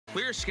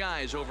Clear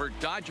skies over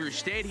Dodger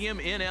Stadium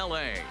in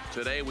L.A.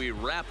 Today we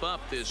wrap up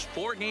this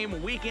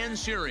 4-game weekend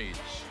series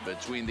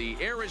between the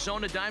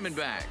Arizona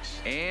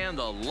Diamondbacks and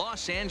the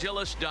Los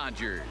Angeles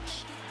Dodgers.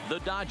 The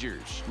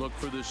Dodgers look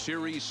for the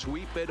series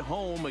sweep at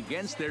home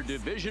against their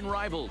division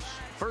rivals.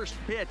 First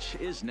pitch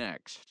is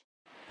next.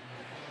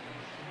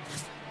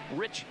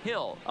 Rich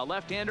Hill, a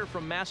left-hander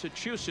from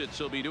Massachusetts,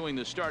 will be doing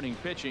the starting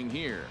pitching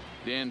here.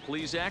 Dan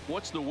Plesac,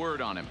 what's the word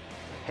on him?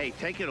 Hey,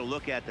 taking a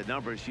look at the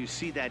numbers, you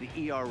see that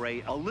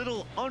ERA a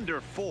little under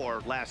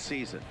 4 last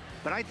season.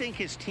 But I think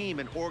his team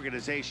and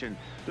organization,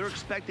 they're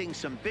expecting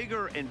some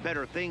bigger and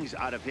better things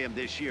out of him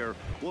this year.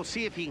 We'll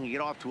see if he can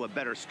get off to a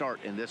better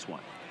start in this one.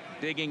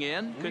 Digging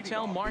in,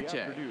 Ketel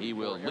Marte. He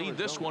will lead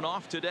this one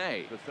off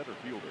today.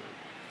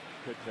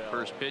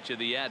 First pitch of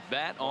the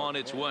at-bat on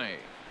its way.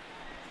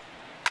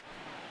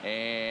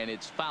 And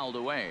it's fouled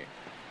away.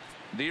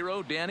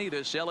 Zero, Danny,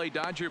 this LA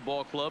Dodger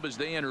ball club as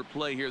they enter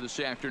play here this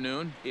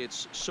afternoon.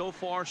 It's so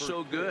far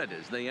so good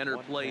as they enter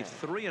play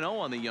 3-0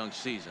 on the young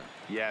season.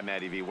 Yeah,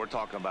 Matty V, we're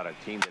talking about a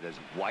team that is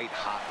white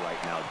hot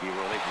right now,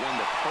 D-Roll. They've won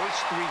the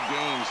first 3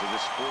 games of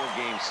this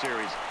 4-game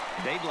series.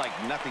 They'd like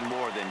nothing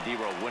more than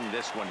D-Roll win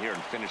this one here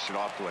and finish it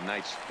off to a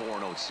nice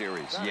 4-0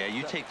 series. Yeah,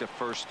 you take the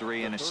first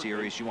 3 in a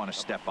series, you want to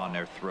step on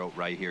their throat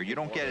right here. You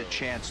don't get a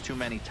chance too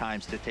many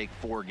times to take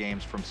 4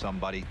 games from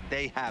somebody.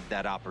 They have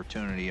that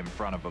opportunity in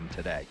front of them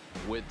today.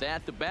 With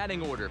that, the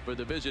batting order for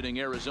the visiting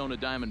Arizona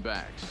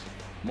Diamondbacks.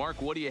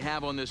 Mark, what do you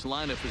have on this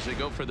lineup as they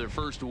go for their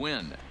first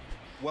win?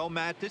 Well,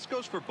 Matt, this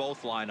goes for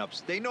both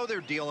lineups. They know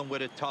they're dealing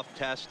with a tough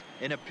test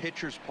in a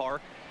pitcher's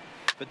park,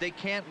 but they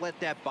can't let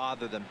that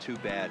bother them too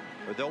bad,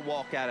 or they'll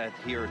walk out of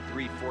here a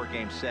 3-4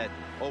 game set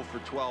 0 for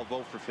 12,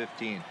 0 for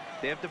 15.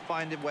 They have to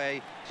find a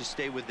way to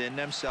stay within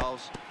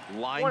themselves,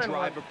 line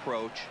drive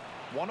approach.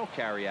 One will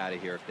carry out of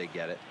here if they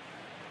get it.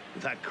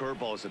 That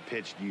curveball is a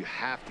pitch you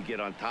have to get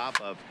on top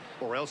of,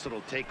 or else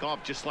it'll take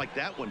off just like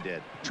that one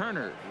did.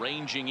 Turner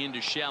ranging into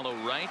shallow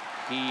right.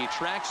 He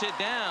tracks it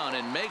down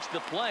and makes the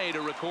play to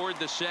record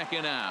the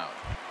second out.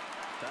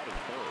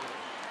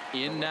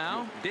 In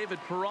now, David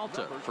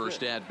Peralta.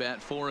 First at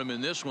bat for him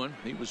in this one.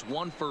 He was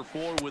 1 for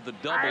 4 with a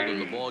double in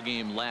the ball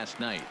game last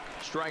night.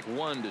 Strike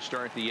 1 to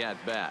start the at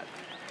bat.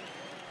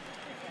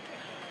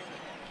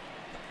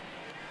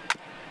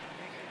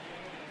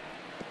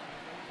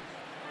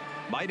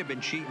 Might have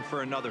been cheating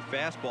for another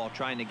fastball,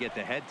 trying to get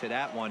the head to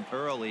that one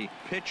early.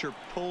 Pitcher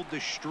pulled the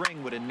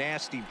string with a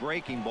nasty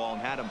breaking ball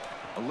and had him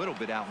a little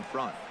bit out in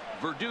front.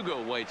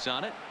 Verdugo waits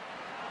on it.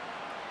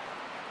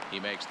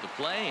 He makes the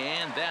play,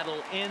 and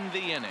that'll end the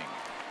inning.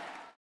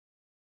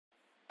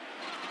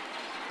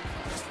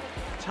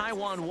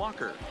 Taijuan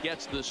Walker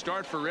gets the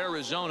start for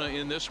Arizona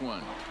in this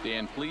one.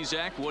 Dan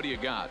Plesac, what do you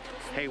got?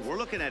 Hey, we're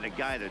looking at a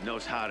guy that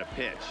knows how to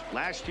pitch.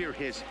 Last year,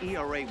 his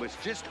ERA was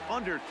just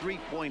under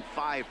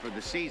 3.5 for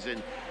the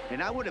season,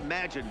 and I would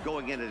imagine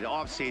going into the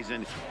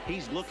offseason,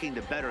 he's looking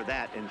to better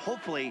that, and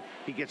hopefully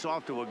he gets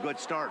off to a good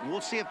start. And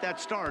we'll see if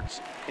that starts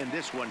in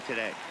this one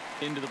today.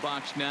 Into the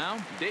box now,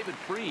 David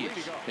Freese.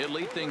 He'll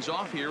lead things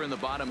off here in the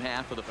bottom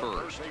half of the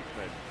first.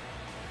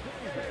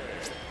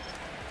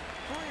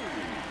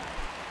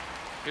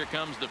 Here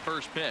comes the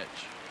first pitch.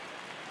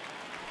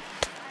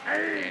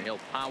 And he'll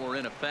power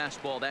in a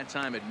fastball that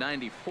time at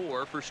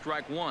 94 for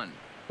strike 1.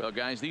 Well,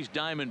 guys, these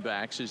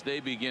Diamondbacks, as they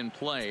begin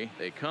play,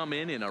 they come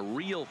in a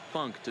real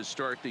funk to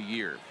start the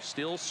year.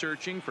 Still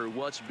searching for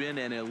what's been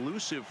an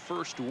elusive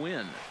first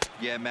win.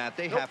 Yeah, Matt,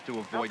 they have to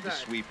avoid the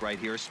sweep right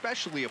here,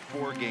 especially a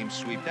 4-game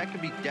sweep. That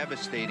can be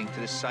devastating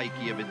to the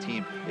psyche of a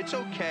team. It's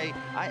okay.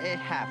 It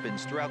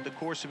happens. Throughout the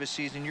course of a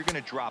season, you're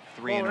going to drop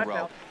 3 in a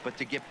row. But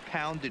to get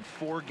pounded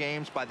 4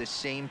 games by the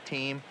same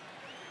team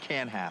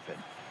can happen.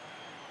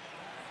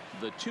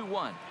 The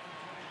 2-1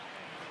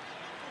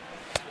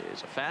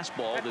 is a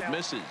fastball that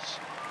misses.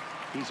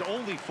 He's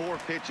only 4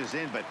 pitches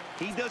in, but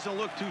he doesn't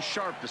look too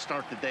sharp to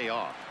start the day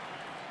off.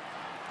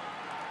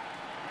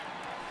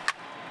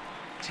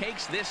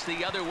 Takes this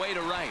the other way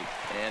to right,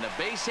 and a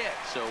base hit,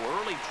 so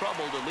early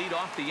trouble to lead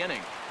off the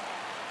inning.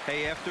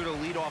 Hey, after the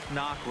leadoff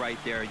knock right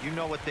there, you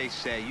know what they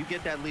say. You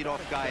get that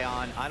leadoff guy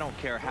on, I don't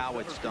care how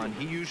it's done.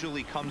 He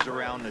usually comes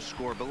around to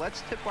score, but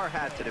let's tip our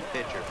hat to the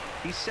pitcher.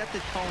 He set the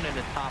tone in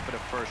the top of the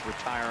first,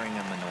 retiring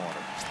him in order.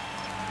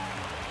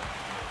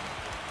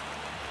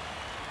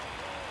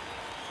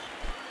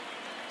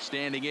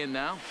 Standing in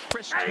now,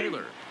 Chris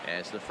Taylor,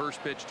 as the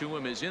first pitch to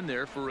him is in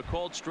there for a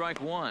called strike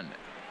 1.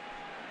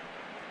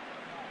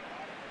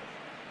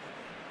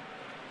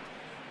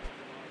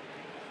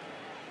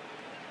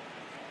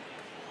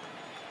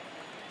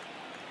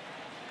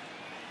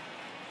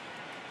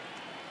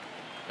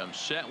 Comes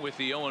set with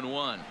the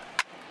 0-1.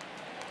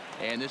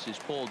 And this is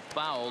pulled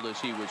foul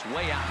as he was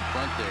way out in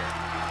front there.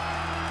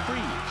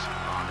 Freese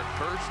on to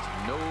first,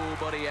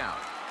 nobody out.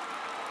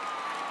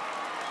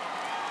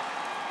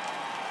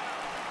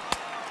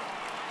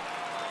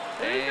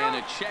 And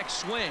a check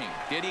swing.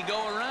 Did he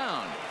go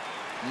around?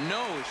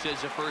 No,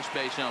 says the first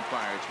base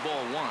umpire. It's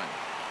ball 1.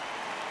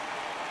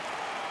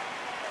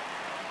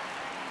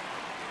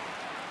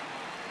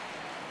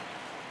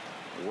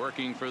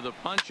 Working for the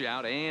punch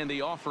out and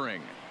the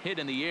offering. Hit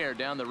in the air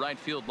down the right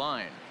field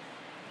line.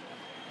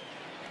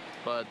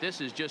 But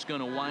this is just going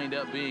to wind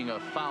up being a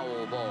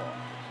foul ball.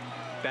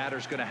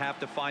 Batter's going to have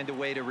to find a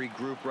way to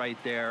regroup right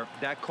there.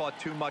 That caught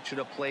too much of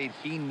the plate.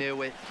 He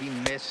knew it. He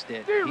missed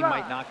it. He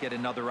might not get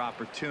another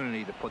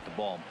opportunity to put the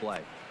ball in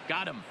play.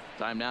 Got him.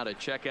 Time now to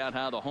check out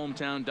how the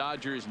hometown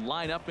Dodgers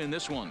line up in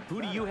this one.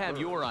 Who do you have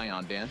your eye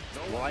on, Dan?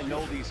 Well, I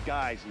know these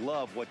guys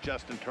love what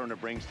Justin Turner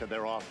brings to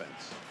their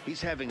offense.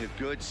 He's having a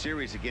good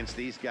series against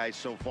these guys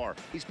so far.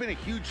 He's been a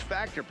huge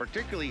factor,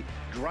 particularly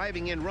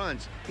driving in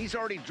runs. He's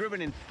already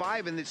driven in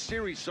 5 in this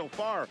series so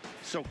far.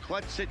 So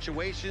clutch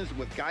situations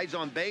with guys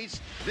on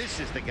base, this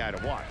is the guy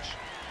to watch.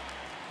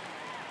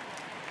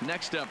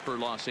 Next up for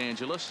Los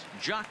Angeles,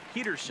 Jock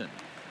Peterson.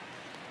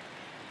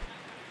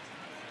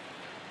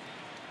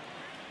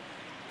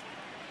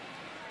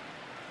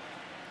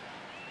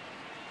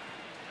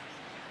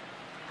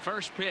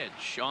 First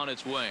pitch on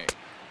its way.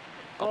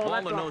 A ball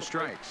and no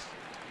strikes.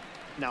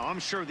 Now, I'm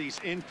sure these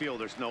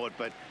infielders know it,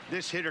 but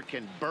this hitter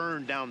can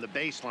burn down the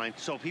baseline.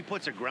 So if he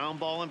puts a ground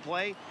ball in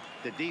play,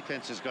 the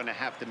defense is going to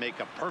have to make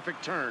a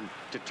perfect turn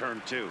to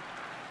turn 2.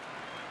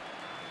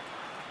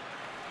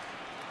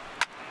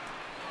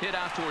 Hit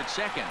out towards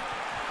second.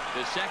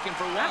 The second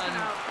for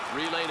one.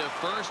 Relay to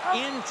first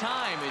in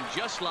time, and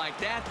just like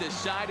that, the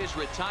side is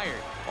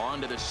retired. On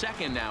to the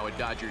second now at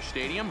Dodger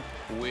Stadium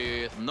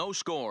with no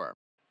score.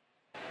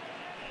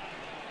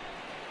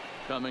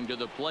 Coming to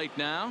the plate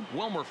now,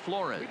 Wilmer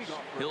Flores.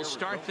 He'll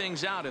start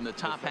things out in the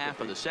top half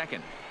of the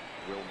second.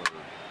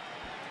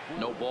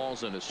 No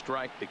balls and a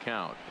strike to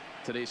count.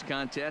 Today's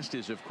contest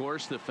is, of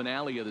course, the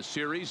finale of the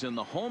series, and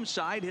the home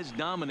side has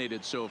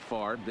dominated so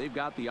far. They've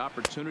got the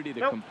opportunity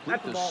to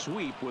complete the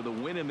sweep with a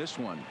win in this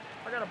one.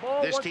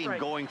 This team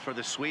going for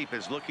the sweep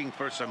is looking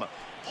for some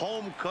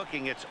home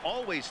cooking. It's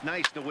always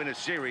nice to win a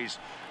series,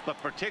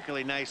 but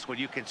particularly nice when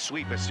you can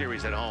sweep a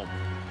series at home.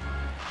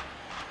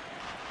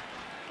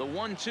 The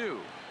 1-2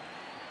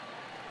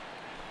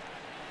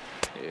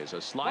 is a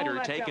slider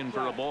taken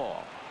for a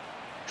ball.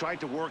 Tried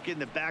to work in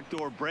the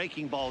backdoor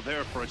breaking ball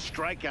there for a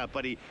strikeout,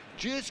 but he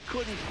just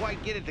couldn't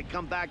quite get it to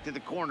come back to the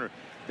corner.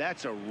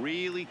 That's a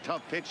really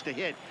tough pitch to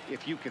hit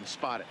if you can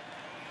spot it.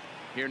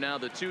 Here now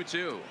the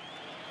 2-2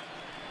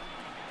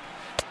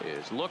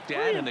 is looked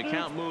at, and the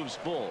count moves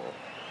full.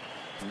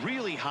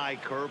 Really high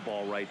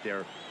curveball right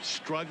there,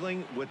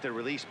 struggling with the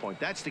release point.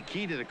 That's the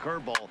key to the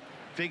curveball,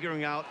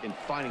 figuring out and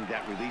finding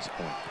that release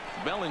point.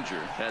 Bellinger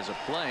has a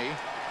play.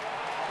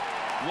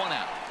 1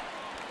 out.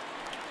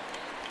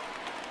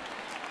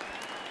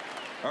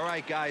 All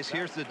right, guys,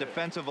 here's the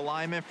defensive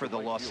alignment for the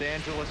Los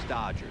Angeles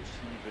Dodgers.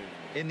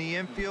 In the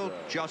infield,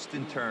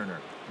 Justin Turner.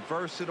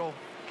 Versatile,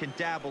 can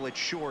dabble at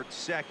short,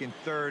 second,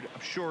 third.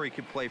 I'm sure he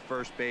can play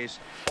first base.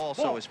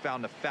 Also has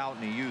found a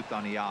fountain of youth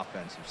on the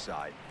offensive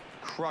side.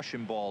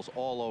 Crushing balls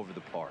all over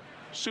the park.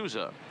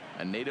 Souza,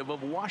 a native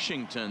of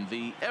Washington,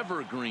 the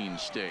Evergreen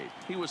State.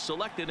 He was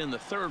selected in the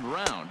 3rd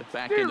round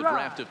back in the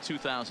draft of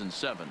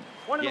 2007.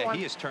 Yeah,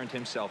 he has turned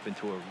himself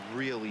into a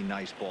really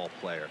nice ball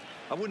player.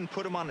 I wouldn't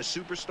put him on a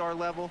superstar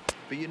level,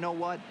 but you know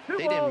what?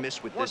 They didn't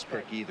miss with this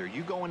pick either.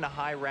 You go into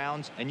high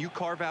rounds and you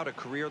carve out a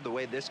career the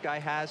way this guy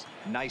has,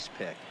 nice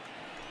pick.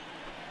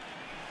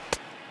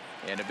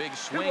 And a big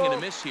swing and a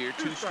miss here,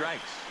 2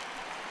 strikes.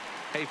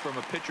 Hey, from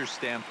a pitcher's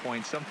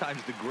standpoint,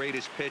 sometimes the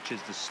greatest pitch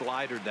is the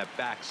slider that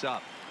backs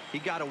up. He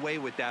got away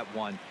with that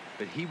one,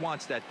 but he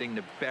wants that thing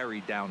to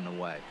bury down the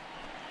way.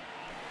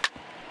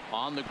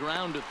 On the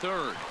ground to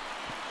third.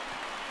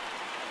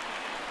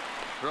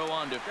 Throw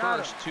on to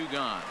first, 2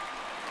 gone.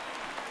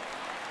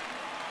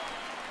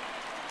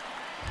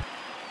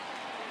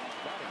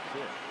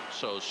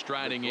 So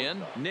striding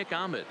in, Nick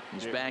Ahmed.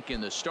 He's back in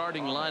the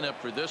starting lineup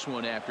for this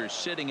one after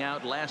sitting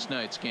out last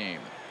night's game.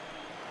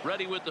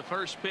 Ready with the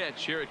first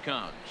pitch. Here it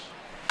comes.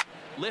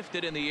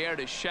 Lifted in the air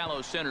to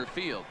shallow center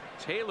field.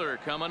 Taylor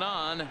coming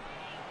on.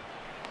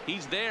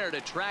 He's there to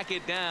track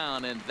it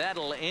down, and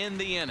that'll end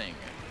the inning.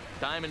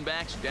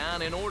 Diamondbacks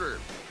down in order.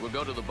 We'll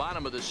go to the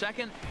bottom of the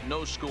second.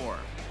 No score.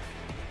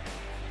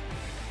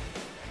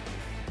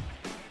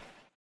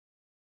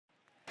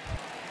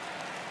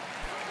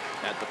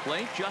 At the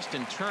plate,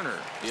 Justin Turner.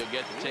 He'll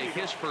get to take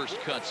his first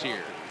cuts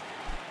here.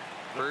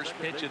 First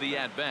pitch of the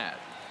at-bat.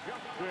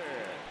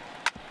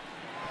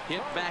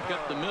 Hit back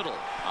up the middle.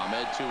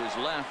 Ahmed to his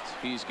left.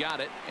 He's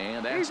got it,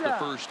 and that's the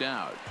first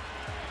out.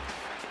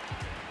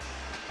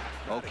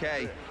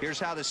 Okay, here's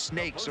how the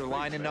Snakes are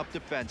lining up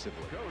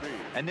defensively.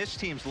 And this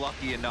team's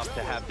lucky enough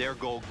to have their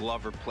Gold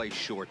Glover play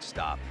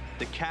shortstop,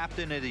 the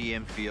captain of the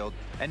infield,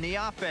 and the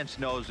offense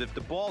knows if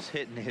the ball's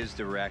hitting his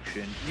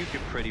direction, you can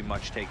pretty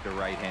much take the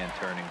right-hand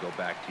turn and go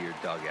back to your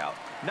dugout.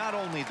 Not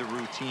only the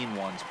routine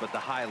ones, but the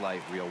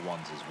highlight reel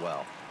ones as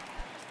well.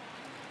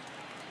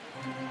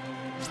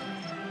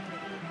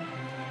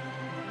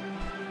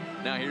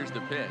 Now here's the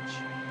pitch.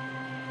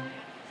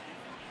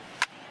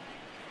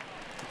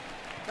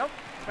 Nope,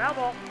 foul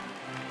ball.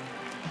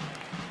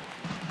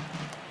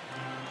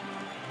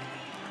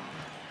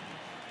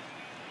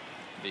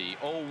 The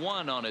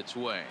 0-1 on its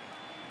way.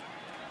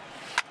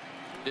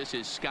 This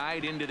is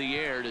skied into the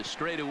air to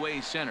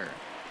straightaway center.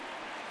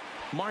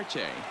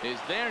 Marte is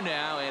there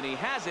now, and he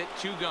has it.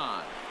 2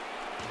 gone.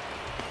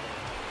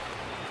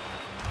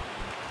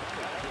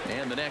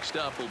 And the next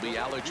up will be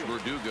Alex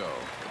Verdugo.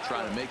 He'll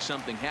try to make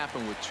something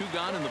happen with 2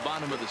 gone in the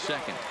bottom of the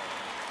second.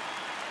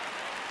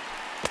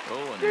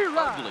 Oh, an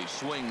ugly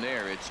swing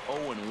there. It's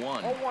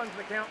 0-1. 0-1's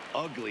the count.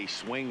 Ugly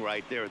swing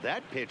right there.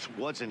 That pitch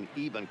wasn't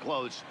even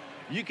close.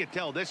 You could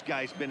tell this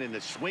guy's been in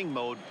the swing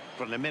mode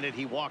from the minute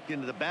he walked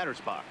into the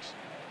batter's box.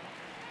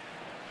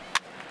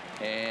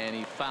 And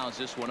he fouls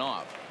this one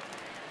off.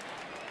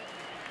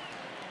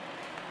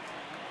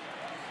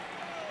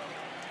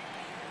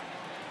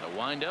 The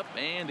windup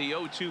and the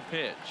 0-2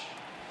 pitch.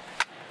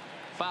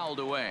 Fouled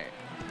away.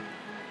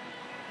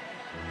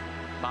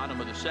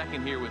 Bottom of the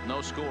second here with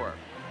no score.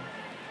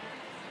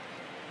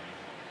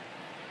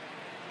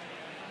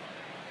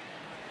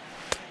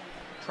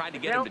 Tried to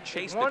get him to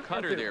chase the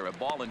cutter there. A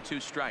ball and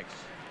 2 strikes.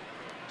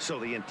 So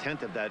the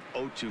intent of that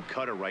 0-2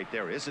 cutter right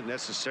there isn't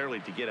necessarily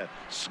to get a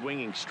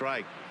swinging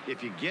strike.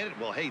 If you get it,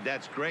 well, hey,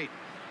 that's great.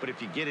 But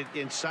if you get it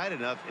inside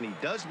enough and he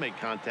does make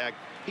contact,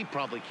 he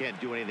probably can't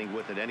do anything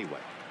with it anyway.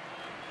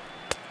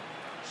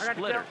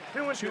 Splitter.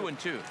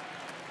 2-2.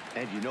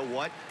 And you know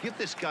what? Give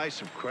this guy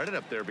some credit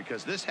up there,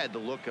 because this had the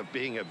look of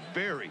being a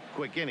very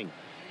quick inning.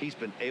 He's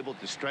been able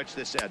to stretch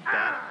this at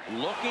bat.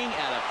 Looking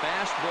at a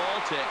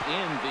fastball to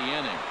end the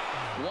inning.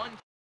 1.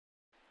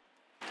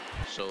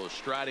 So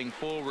striding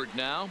forward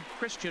now,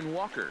 Christian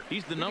Walker.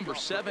 He's the number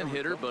 7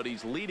 hitter, but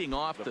he's leading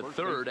off the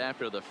third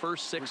after the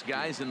first 6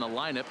 guys in the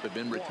lineup have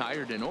been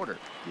retired in order.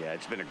 Yeah,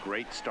 it's been a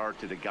great start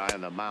to the guy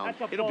on the mound.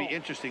 It'll be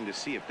interesting to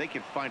see if they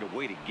can find a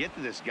way to get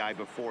to this guy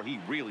before he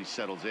really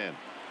settles in.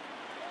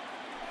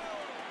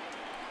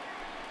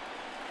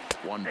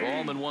 1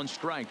 ball and 1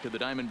 strike to the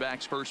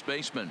Diamondbacks first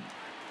baseman.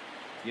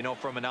 You know,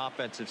 from an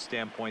offensive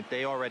standpoint,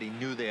 they already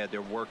knew they had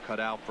their work cut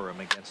out for him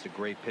against a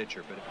great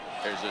pitcher. But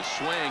there's a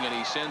swing, and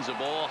he sends a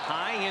ball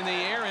high in the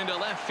air into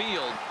left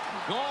field.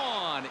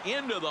 Gone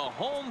into the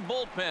home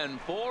bullpen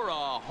for a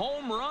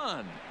home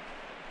run.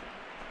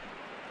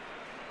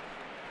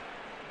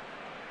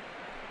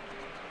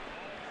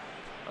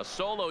 A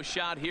solo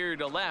shot here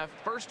to left.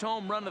 First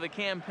home run of the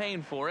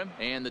campaign for him.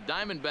 And the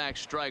Diamondbacks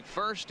strike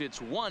first. It's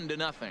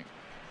 1-0.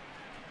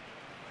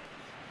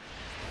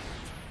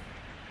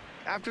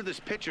 After this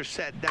pitcher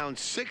sat down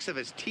 6 of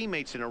his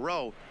teammates in a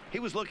row, he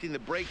was looking to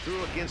break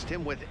through against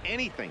him with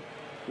anything.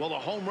 Well, the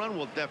home run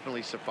will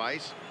definitely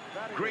suffice.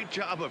 Great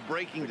job of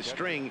breaking the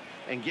string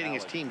and getting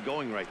his team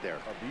going right there.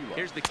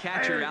 Here's the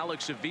catcher,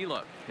 Alex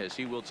Avila, as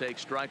he will take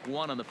strike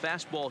 1 on the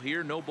fastball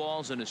here. No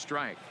balls and a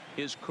strike.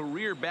 His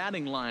career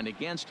batting line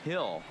against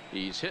Hill.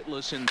 He's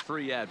hitless in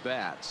 3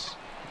 at-bats.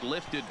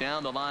 Lifted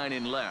down the line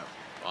in left.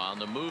 On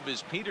the move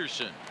is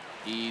Peterson.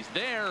 He's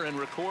there and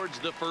records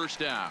the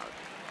first out.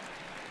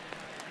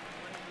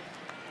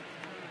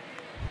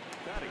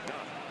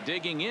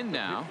 Digging in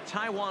now,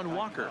 Taijuan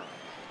Walker.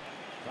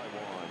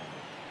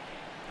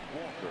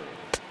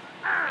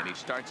 And he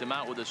starts him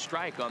out with a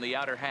strike on the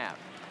outer half.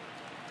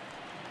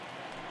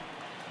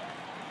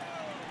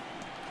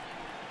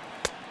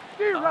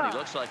 He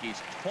looks like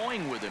he's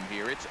toying with him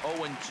here. It's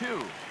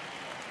 0-2.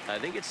 I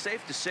think it's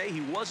safe to say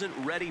he wasn't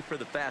ready for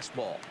the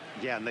fastball.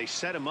 Yeah, and they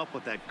set him up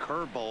with that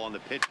curveball on the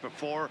pitch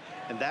before,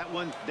 and that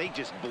one, they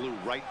just blew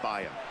right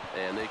by him.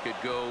 And they could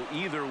go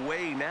either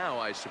way now,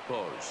 I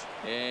suppose.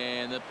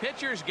 And the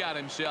pitcher's got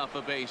himself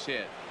a base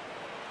hit.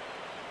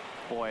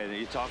 Boy,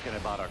 you're talking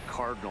about a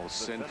cardinal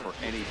sin for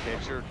any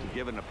pitcher, to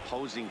give an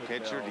opposing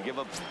pitcher, to give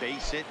up a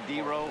base hit,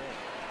 D-Row,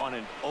 on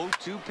an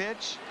 0-2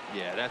 pitch.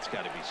 Yeah, that's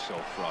got to be so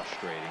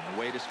frustrating, the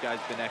way this guy's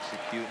been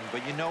executing.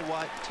 But you know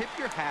what? Tip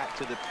your hat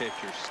to the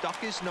pitcher. Stuck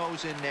his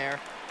nose in there,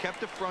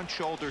 kept the front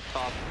shoulder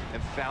tough,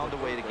 and found a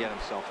way to get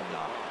himself a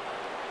knock.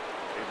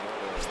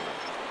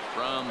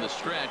 From the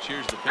stretch,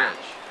 here's the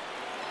pitch.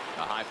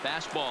 A high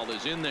fastball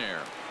is in there.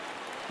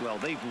 Well,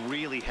 they've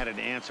really had an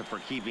answer for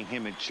keeping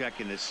him in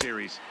check in this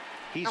series.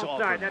 He's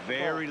Outside, offered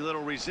very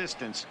little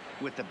resistance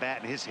with the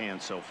bat in his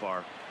hand so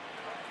far.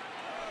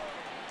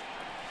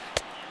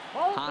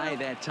 High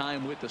that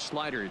time with the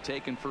slider,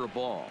 taken for a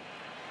ball.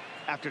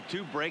 After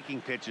 2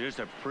 breaking pitches, there's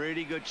a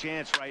pretty good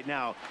chance right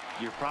now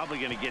you're probably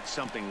going to get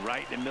something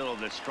right in the middle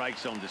of the strike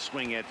zone to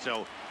swing at.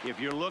 So if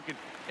you're looking.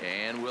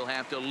 And we'll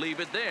have to leave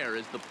it there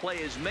as the play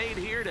is made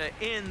here to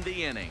end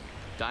the inning.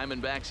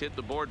 Diamondbacks hit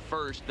the board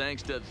first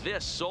thanks to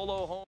this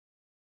solo home.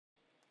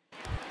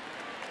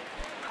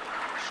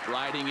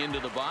 Striding into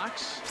the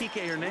box,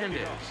 Kike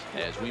Hernandez,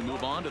 as we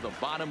move on to the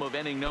bottom of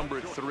inning number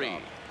 3.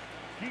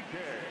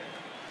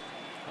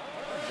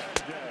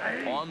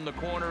 On the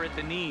corner at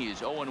the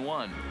knees,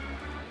 0-1.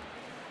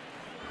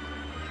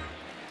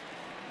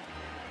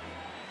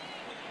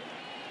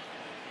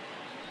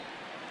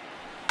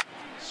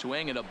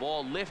 Swing and a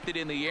ball lifted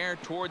in the air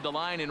toward the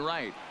line and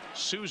right.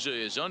 Souza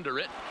is under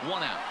it.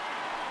 1 out.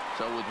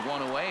 So with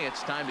 1 away,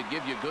 it's time to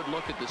give you a good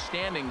look at the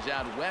standings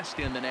out west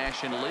in the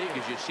National League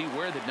as you see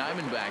where the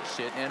Diamondbacks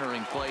sit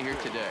entering play here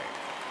today.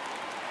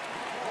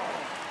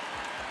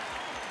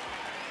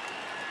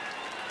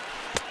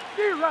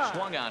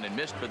 Swung on and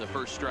missed for the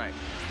first strike.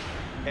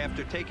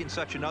 After taking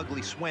such an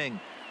ugly swing,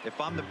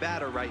 if I'm the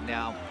batter right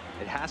now,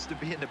 it has to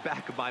be in the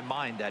back of my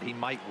mind that he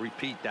might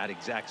repeat that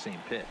exact same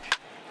pitch.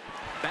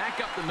 Back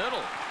up the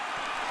middle.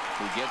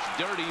 He gets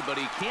dirty, but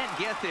he can't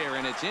get there,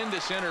 and it's into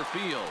center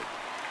field.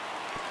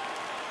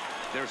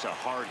 There's a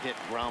hard hit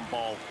ground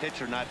ball.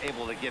 Pitcher not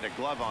able to get a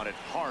glove on it.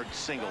 Hard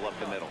single up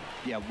the middle.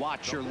 Yeah,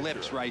 watch your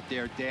lips right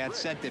there, Dan.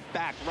 Sent it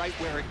back right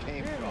where it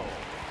came from.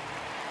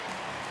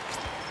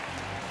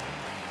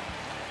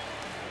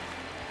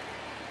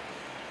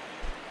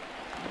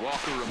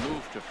 Walker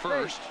removed to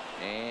first,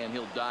 and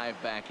he'll dive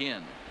back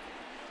in.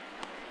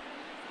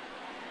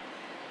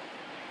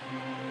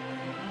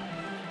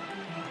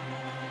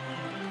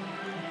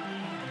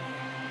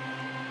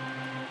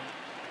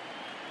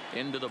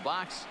 Into the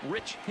box,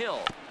 Rich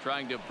Hill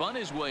trying to bunt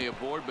his way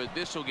aboard, but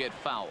this will get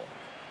foul.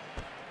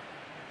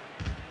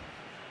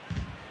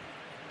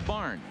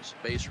 Barnes,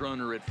 base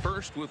runner at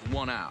first with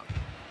one out.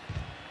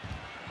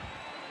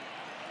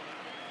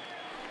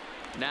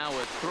 Now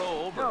a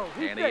throw over,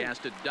 and he has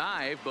to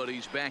dive, but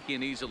he's back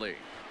in easily.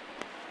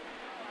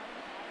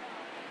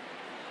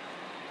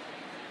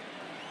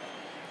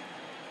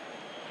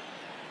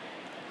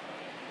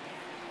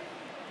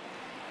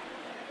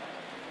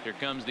 Here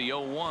comes the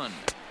 0-1.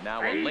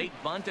 Now a late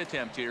bunt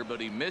attempt here, but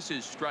he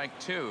misses strike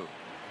two.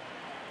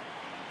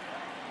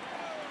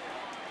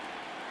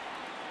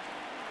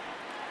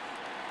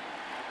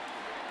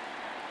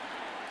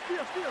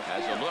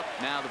 Has a look,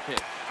 now the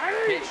pitch.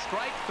 Pitch,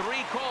 strike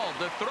three called,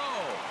 the throw.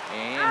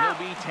 And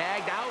he'll be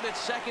tagged out at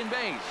second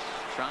base.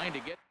 Trying to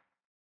get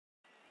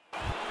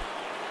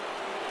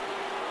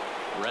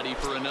ready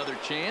for another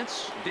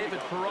chance. David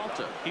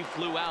Peralta. He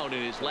flew out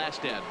in his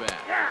last at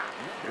bat.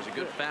 There's a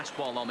good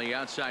fastball on the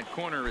outside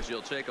corner as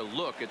he'll take a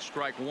look at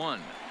strike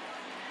one.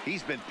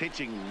 He's been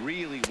pitching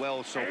really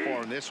well so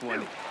far in this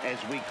one as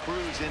we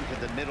cruise into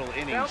the middle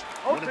innings.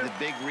 One of the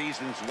big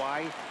reasons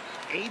why,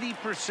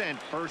 80%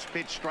 first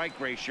pitch strike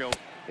ratio.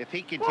 If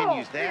he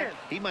continues that,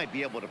 he might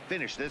be able to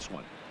finish this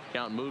one.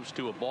 Count moves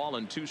to a ball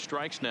and 2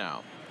 strikes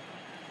now.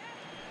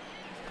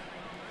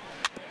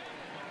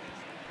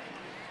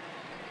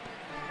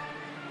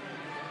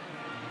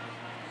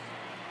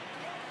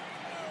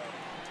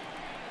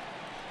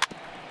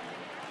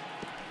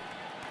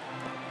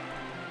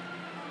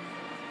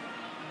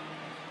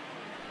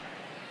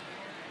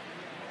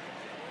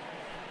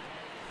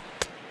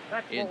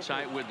 In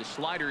tight with the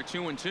slider,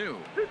 2-2.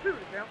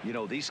 You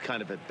know, these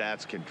kind of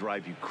at-bats can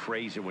drive you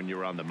crazy when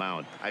you're on the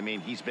mound. I mean,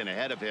 he's been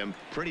ahead of him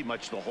pretty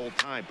much the whole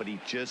time, but he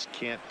just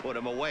can't put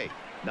him away.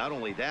 Not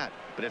only that,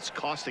 but it's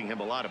costing him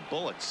a lot of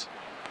bullets.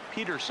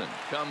 Peterson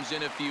comes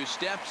in a few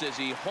steps as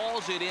he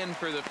hauls it in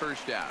for the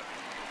first out.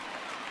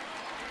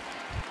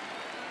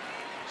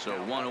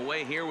 So one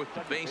away here with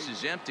the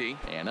bases empty.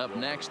 And up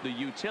next, the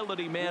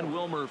utility man,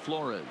 Wilmer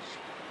Flores.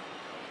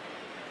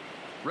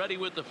 Ready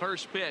with the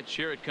first pitch.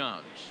 Here it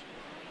comes.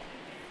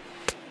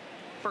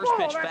 First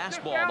pitch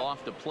fastball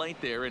off the plate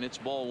there, and it's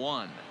ball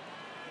one.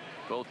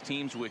 Both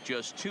teams with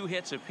just 2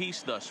 hits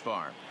apiece thus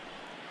far.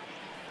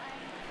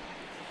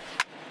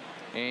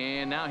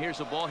 And now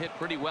here's a ball hit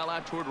pretty well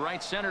out toward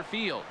right center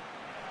field.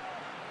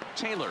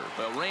 Taylor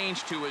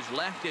arranged to his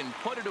left and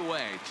put it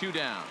away. 2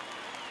 down.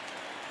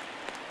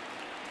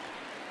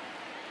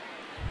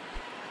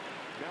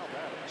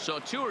 So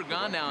 2 are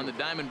gone now in the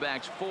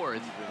Diamondbacks'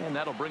 4th, and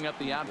that'll bring up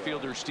the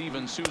outfielder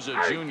Steven Souza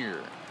Jr.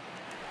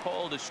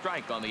 Called a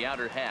strike on the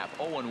outer half.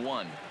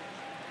 0-1.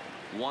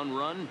 1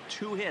 run,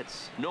 2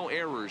 hits, no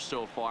errors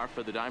so far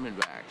for the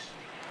Diamondbacks.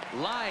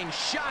 Line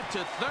shot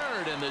to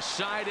third, and the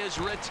side is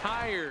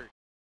retired.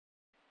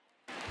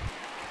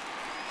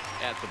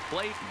 At the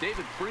plate,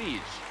 David Freese.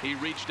 He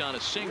reached on a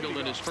single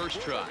in his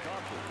first try.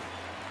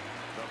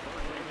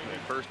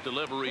 First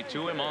delivery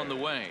to him on the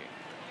way.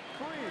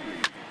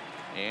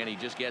 And he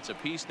just gets a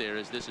piece there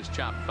as this is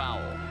chopped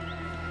foul.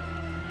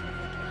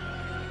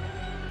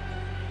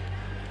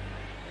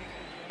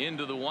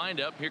 Into the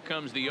windup. Here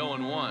comes the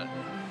 0-1.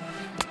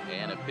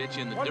 And a pitch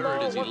in the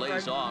dirt as he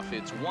lays off.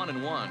 It's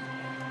 1-1.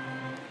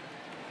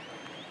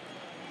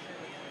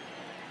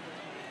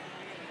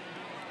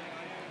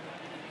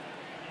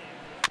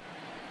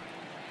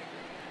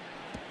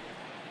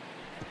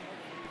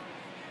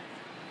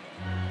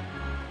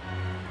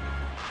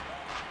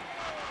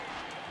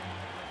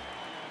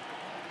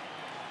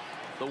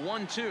 The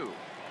 1-2.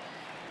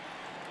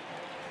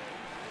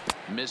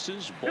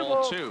 Misses.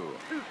 Ball 2.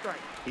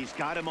 He's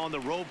got him on the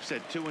ropes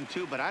at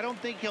 2-2, but I don't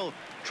think he'll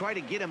try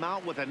to get him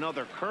out with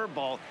another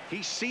curveball.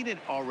 He's seen it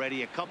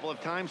already a couple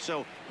of times,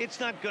 so it's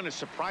not going to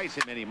surprise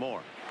him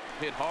anymore.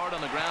 Hit hard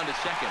on the ground at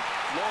second.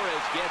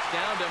 Flores gets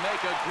down to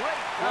make a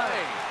great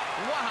play.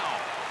 Wow.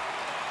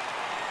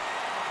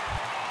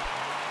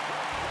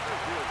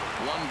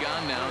 1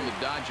 gone now in the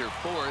Dodger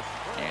 4th,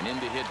 and in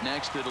to hit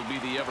next it'll be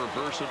the ever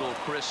versatile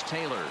Chris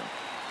Taylor.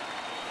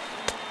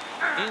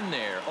 In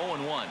there.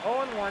 0-1.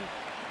 0-1.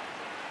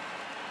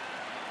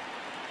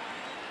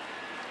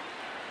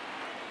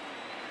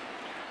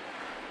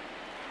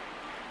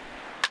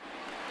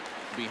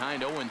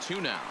 Behind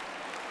 0-2 now.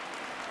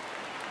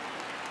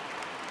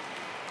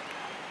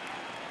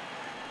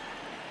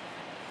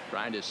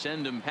 Trying to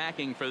send him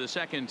packing for the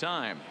second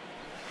time.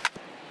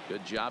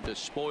 Good job to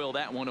spoil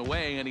that one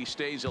away, and he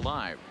stays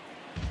alive.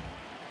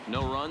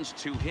 No runs,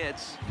 2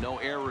 hits, no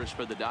errors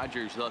for the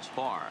Dodgers thus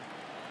far.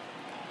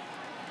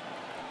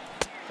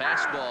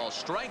 Fastball,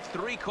 strike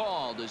 3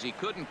 called as he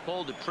couldn't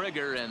pull the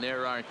trigger, and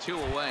there are 2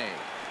 away.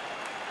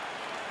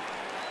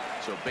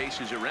 So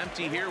bases are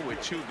empty here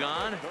with 2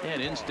 gone, and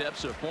in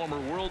steps a former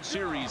World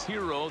Series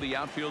hero, the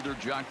outfielder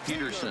Joc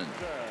Pederson.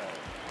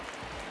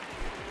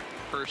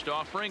 First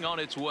offering on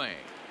its way.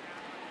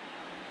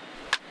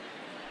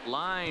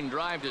 Line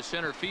drive to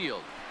center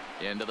field.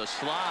 Into the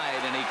slide,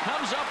 and he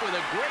comes up with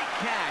a great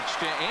catch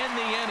to end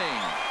the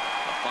inning.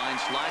 A fine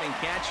sliding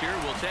catch here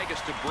will take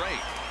us to break.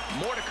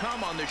 More to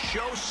come on the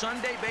show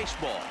Sunday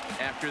Baseball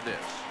after this.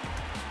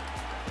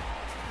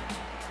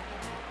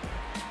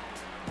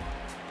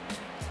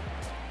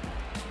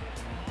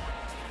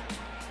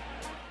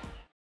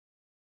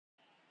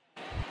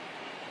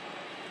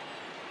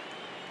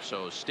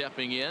 So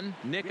stepping in,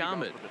 Nick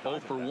Ahmed. 0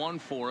 for 1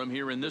 for him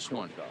here in this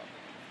one.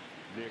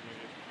 Nick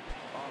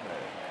Ahmed.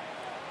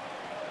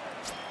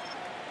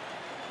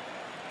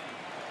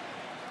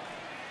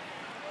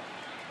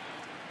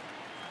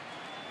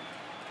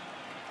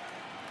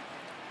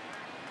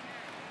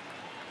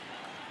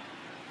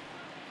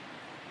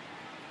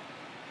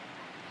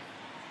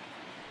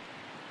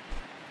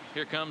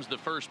 Here comes the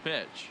first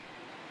pitch.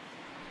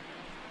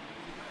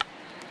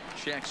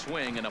 Check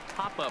swing and a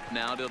pop-up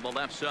now to the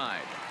left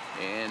side.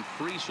 And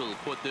Freese will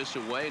put this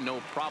away, no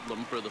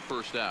problem for the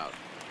first out.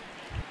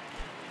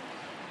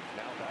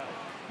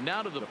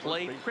 Now to the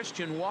plate,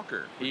 Christian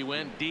Walker. He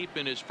went deep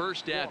in his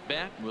first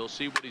at-bat. We'll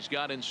see what he's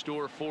got in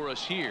store for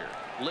us here.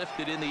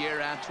 Lifted in the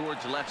air out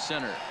towards left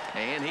center.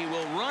 And he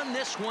will run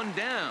this one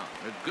down.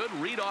 A good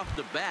read off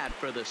the bat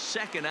for the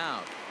second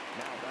out.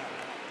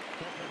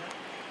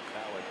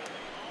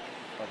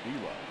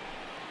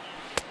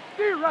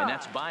 And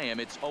that's by him.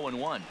 It's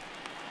 0-1.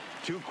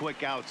 2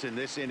 quick outs in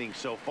this inning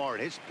so far.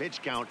 His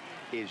pitch count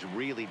is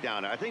really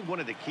down. I think one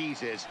of the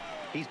keys is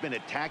he's been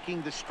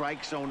attacking the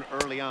strike zone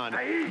early on,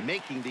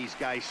 making these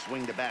guys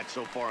swing the bat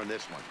so far in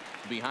this one.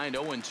 Behind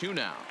 0-2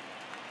 now.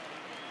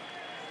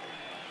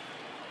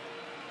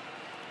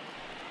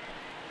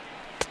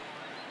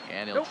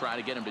 And he'll try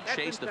to get him to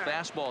chase the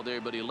fastball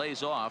there, but he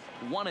lays off.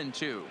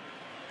 1-2.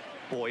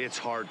 Boy, it's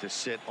hard to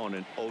sit on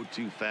an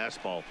 0-2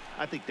 fastball.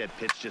 I think that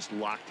pitch just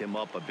locked him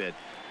up a bit.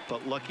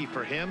 But lucky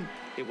for him,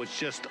 it was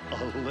just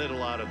a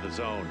little out of the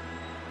zone.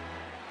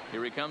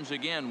 Here he comes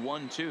again,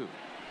 1-2.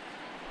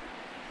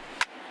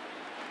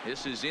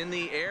 This is in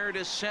the air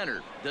to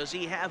center. Does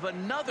he have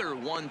another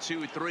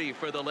 1-2-3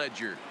 for the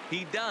Ledger?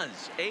 He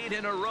does. 8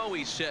 in a row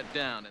he's set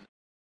down.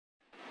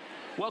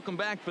 Welcome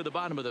back for the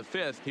bottom of the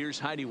 5th. Here's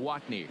Heidi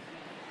Watney.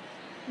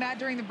 Matt,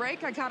 during the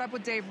break, I caught up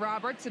with Dave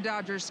Roberts, the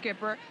Dodgers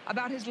skipper,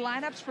 about his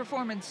lineup's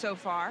performance so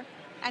far.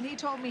 And he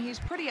told me he's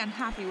pretty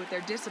unhappy with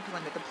their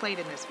discipline at the plate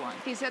in this one.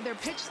 He said their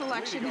pitch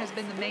selection has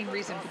been the main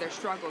reason for their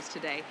struggles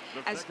today,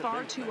 as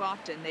far too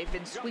often they've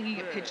been swinging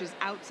at pitches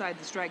outside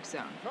the strike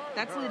zone.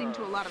 That's leading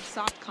to a lot of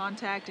soft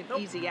contact and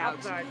easy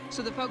outs.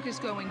 So the focus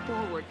going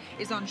forward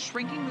is on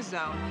shrinking the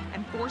zone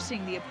and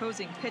forcing the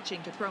opposing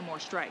pitching to throw more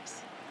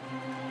strikes.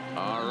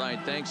 All right,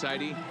 thanks,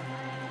 Heidi.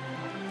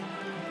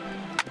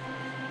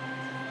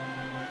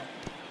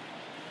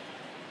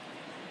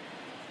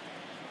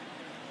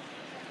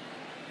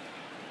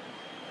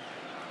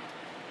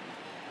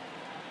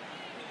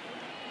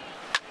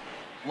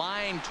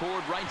 Line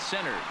toward right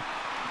center.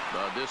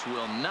 But this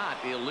will not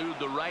elude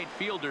the right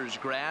fielder's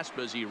grasp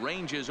as he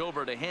ranges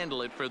over to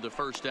handle it for the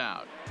first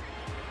out.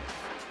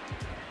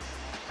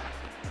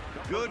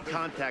 Good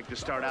contact to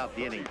start out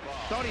the inning.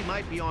 Thought he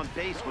might be on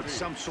base with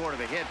some sort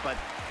of a hit, but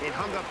it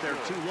hung up there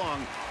too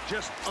long.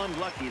 Just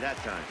unlucky that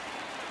time.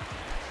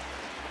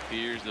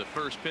 Here's the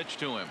first pitch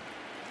to him.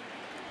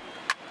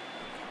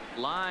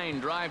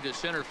 Line drive to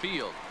center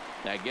field.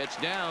 That gets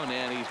down,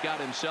 and he's got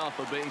himself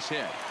a base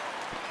hit.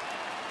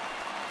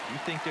 You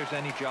think there's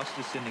any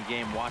justice in the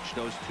game, watch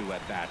those 2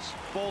 at-bats.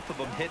 Both of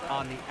them hit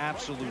on the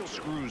absolute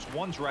screws.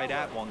 One's right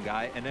at one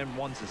guy, and then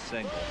one's a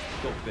single.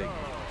 Go big.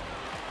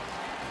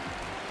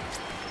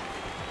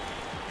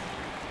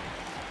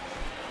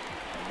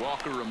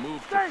 Walker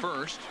removed to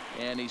first,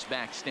 and he's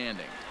back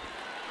standing.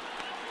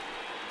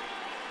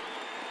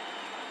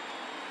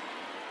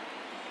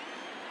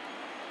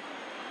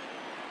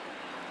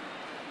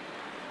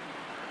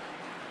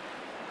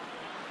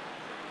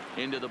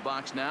 Into the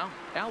box now,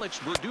 Alex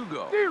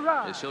Verdugo.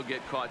 As he'll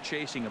get caught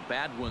chasing a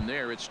bad one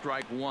there. It's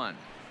strike 1.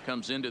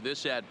 Comes into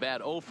this at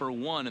bat 0 for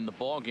 1 in the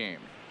ball game.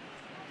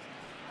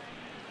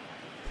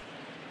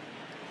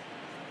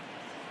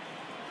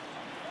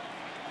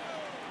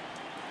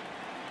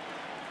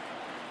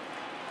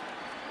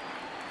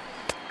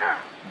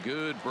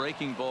 Good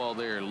breaking ball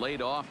there,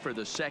 laid off for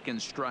the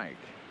second strike.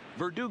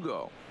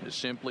 Verdugo is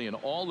simply an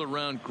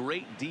all-around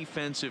great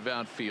defensive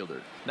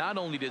outfielder. Not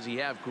only does he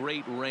have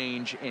great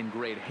range and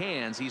great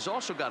hands, he's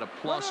also got a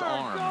plus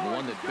arm,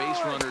 one that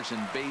base runners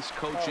and base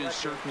coaches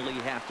certainly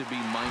have to be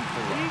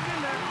mindful of.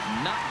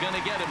 Not going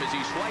to get him as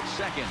he swipes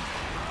second.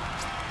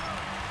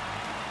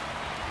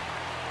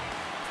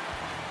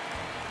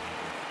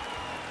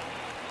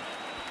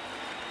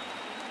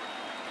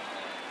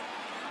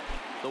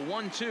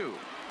 1-2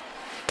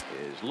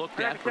 is looked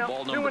at for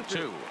ball number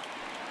 2.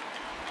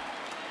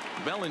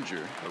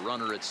 Bellinger, a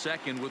runner at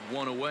second with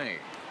one away.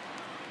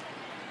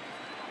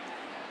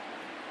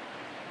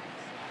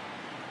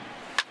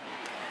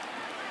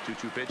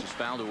 Two pitches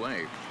fouled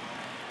away.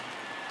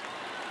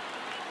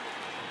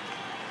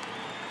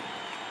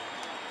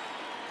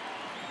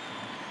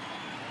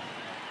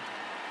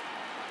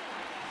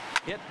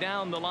 Hit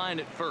down the line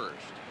at first,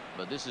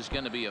 but this is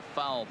going to be a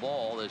foul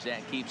ball as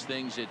that keeps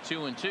things at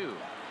 2-2.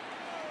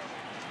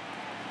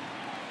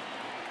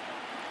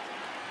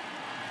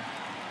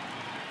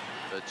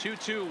 The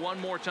 2-2 one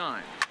more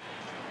time.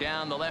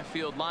 Down the left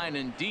field line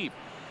and deep,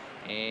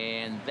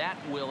 and that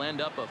will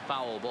end up a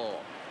foul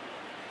ball.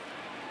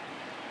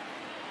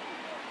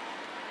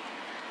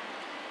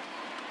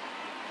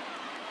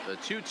 The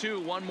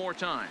 2-2 one more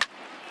time.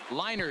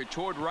 Liner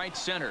toward right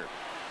center.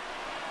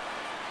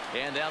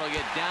 And that'll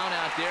get down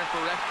out there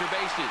for extra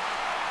bases.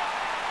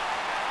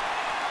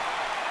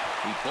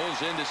 He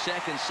pulls into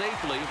second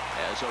safely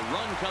as a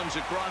run comes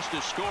across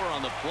to score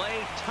on the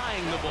play,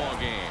 tying the ball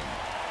game.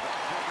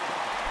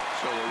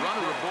 So a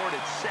runner aboard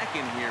at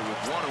second here with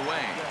one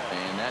away.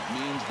 And that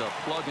means the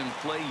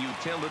plug-and-play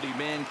utility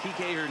man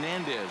Kike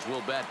Hernandez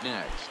will bat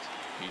next.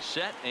 He's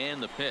set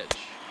and the pitch.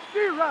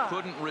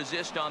 Couldn't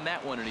resist on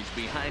that one, and he's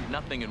behind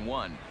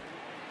 0-1.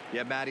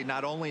 Yeah, Matty,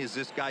 not only is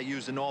this guy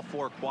using all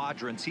 4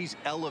 quadrants, he's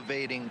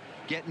elevating,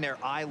 getting their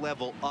eye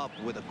level up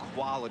with a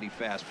quality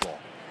fastball.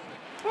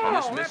 And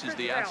this misses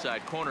the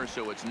outside corner,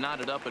 so it's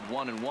knotted up at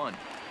 1-1.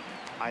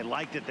 I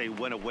like that they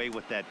went away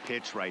with that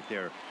pitch right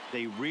there.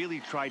 They really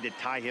tried to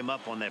tie him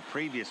up on that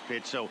previous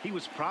pitch, so he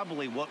was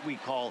probably what we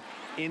call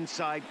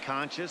inside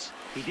conscious.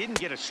 He didn't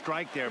get a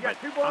strike there, but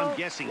I'm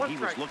guessing he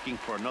was looking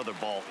for another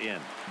ball in.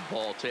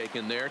 Ball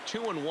taken there,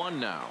 2-1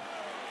 now.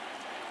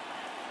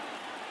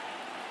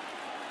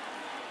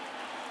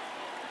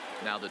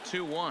 Now the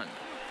 2-1.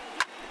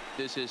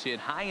 This is hit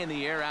high in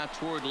the air out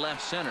toward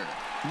left center.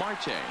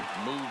 Marte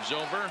moves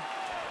over.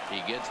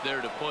 He gets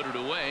there to put it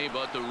away,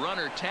 but the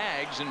runner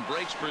tags and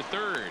breaks for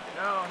third.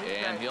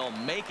 And he'll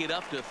make it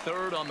up to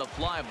third on the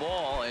fly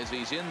ball as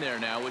he's in there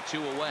now with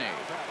 2 away.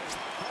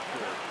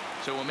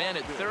 So a man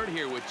at third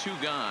here with 2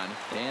 gone,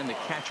 and the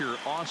catcher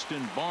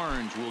Austin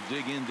Barnes will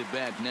dig into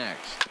bat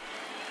next.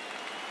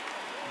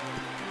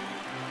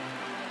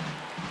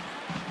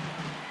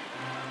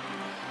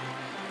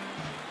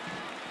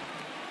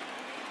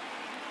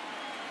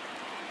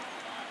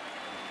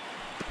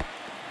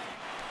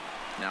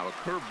 Now a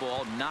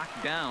curveball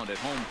knocked down at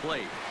home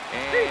plate,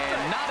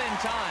 and not in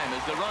time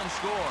as the run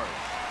scores.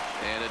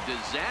 And a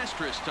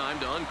disastrous time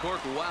to uncork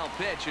a wild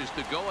pitch as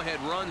the go-ahead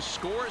run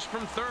scores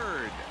from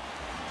third.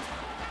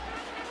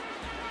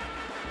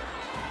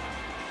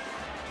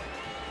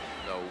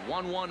 The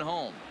 1-1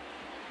 home.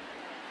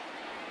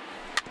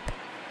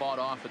 Fought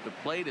off at the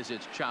plate as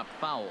it's chopped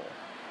foul.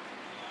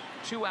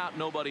 2 out,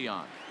 nobody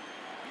on.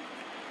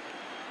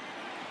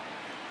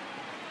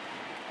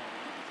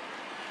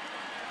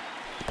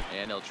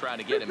 And they'll try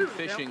to get him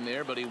fishing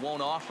there, but he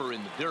won't offer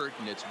in the dirt,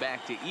 and it's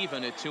back to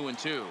even at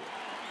 2-2.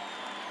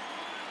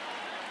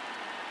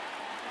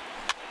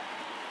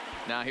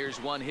 Now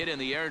here's one hit in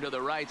the air to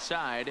the right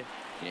side,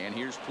 and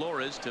here's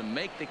Flores to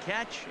make the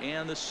catch,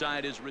 and the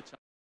side is retired.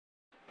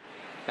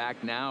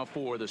 Back now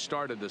for the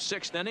start of the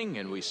 6th inning,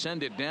 and we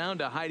send it down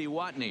to Heidi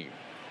Watney.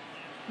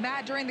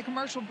 Matt, during the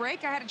commercial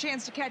break, I had a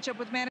chance to catch up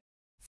with manager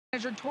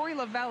Torey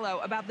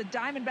Lovullo about the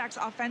Diamondbacks'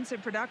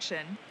 offensive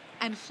production.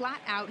 And flat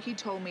out, he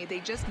told me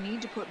they just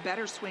need to put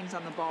better swings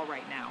on the ball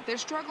right now. They're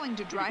struggling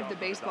to drive the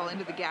baseball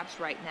into the gaps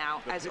right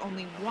now, as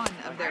only one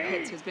of their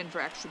hits has been for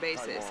extra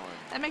bases.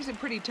 That makes it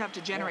pretty tough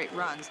to generate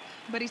runs,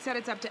 but he said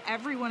it's up to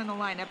everyone in the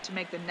lineup to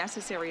make the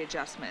necessary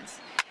adjustments.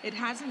 It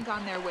hasn't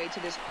gone their way to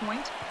this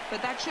point,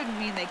 but that shouldn't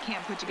mean they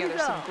can't put together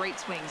some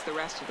great swings the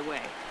rest of the way.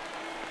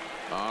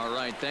 All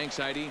right, thanks,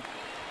 Heidi.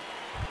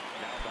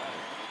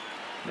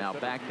 Now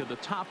back to the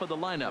top of the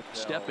lineup,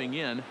 stepping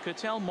in,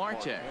 Ketel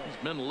Marte.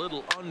 He's been a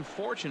little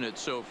unfortunate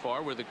so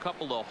far with a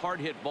couple of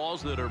hard-hit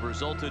balls that have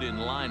resulted in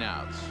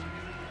lineouts.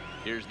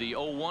 Here's the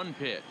 0-1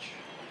 pitch.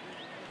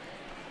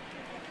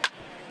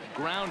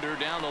 Grounder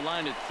down the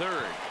line at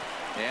third.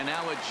 And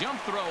now a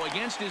jump throw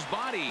against his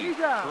body.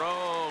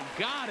 Throw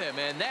got him,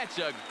 and that's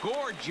a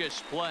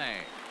gorgeous play.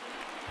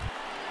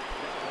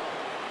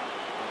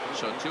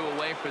 So 2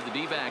 away for the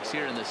D-backs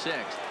here in the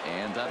 6th.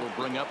 And that'll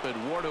bring up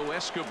Eduardo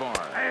Escobar.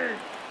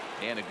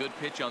 And a good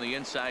pitch on the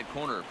inside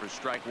corner for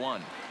strike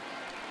 1.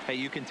 Hey,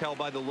 you can tell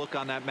by the look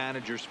on that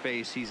manager's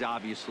face, he's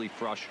obviously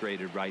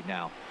frustrated right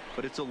now.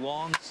 But it's a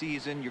long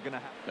season. You're going to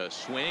have a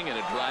swing and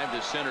a drive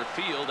to center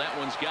field. That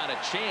one's got a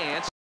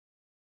chance.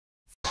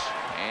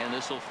 And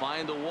this will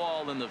find the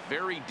wall in the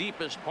very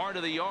deepest part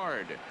of the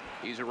yard.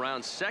 He's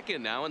around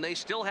second now, and they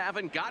still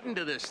haven't gotten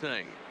to this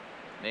thing.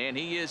 And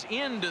he is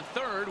into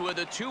third with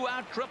a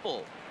 2-out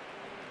triple.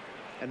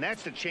 And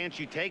that's the chance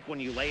you take when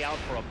you lay out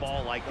for a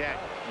ball like that.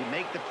 You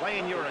make the play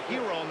and you're a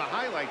hero on the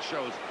highlight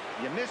shows.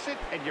 You miss it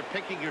and you're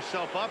picking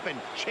yourself up and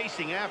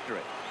chasing after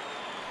it.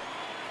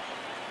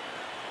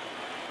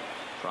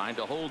 Trying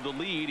to hold the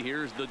lead.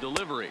 Here's the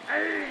delivery.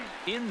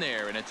 In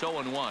there, and it's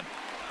 0-1.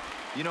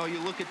 You know, you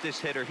look at this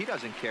hitter, he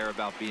doesn't care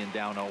about being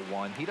down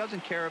 0-1. He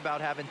doesn't care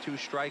about having 2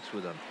 strikes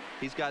with him.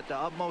 He's got the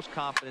utmost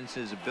confidence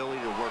in his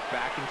ability to work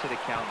back into the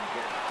count.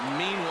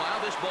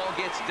 Meanwhile, this ball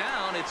gets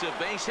down. It's a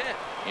base hit.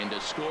 And to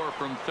score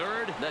from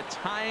third, the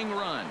tying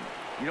run.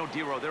 You know,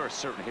 Dero, there are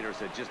certain hitters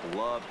that just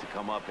love to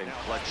come up in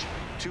clutch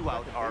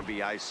 2-out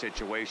RBI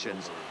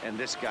situations, and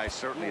this guy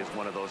certainly is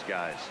one of those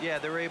guys. Yeah,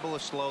 they're able to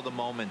slow the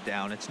moment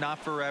down. It's not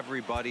for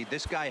everybody.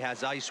 This guy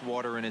has ice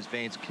water in his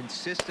veins,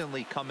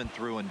 consistently coming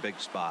through in big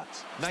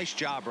spots. Nice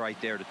job right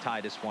there to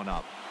tie this one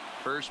up.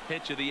 First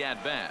pitch of the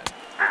at-bat.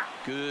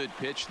 Good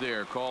pitch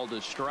there, called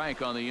a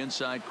strike on the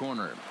inside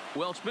corner.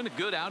 Well, it's been a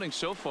good outing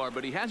so far,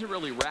 but he hasn't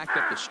really racked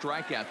up the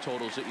strikeout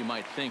totals that you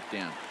might think,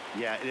 Dan.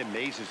 Yeah, it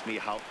amazes me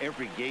how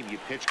every game you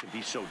pitch can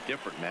be so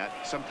different, Matt.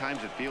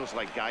 Sometimes it feels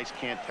like guys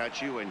can't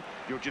touch you and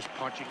you're just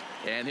punching.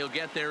 And he'll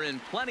get there in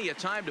plenty of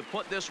time to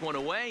put this one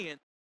away. And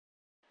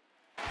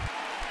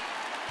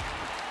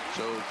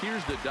so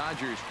here's the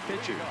Dodgers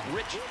pitcher,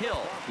 Rich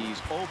Hill.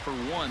 He's 0 for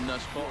 1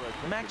 thus far.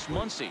 Max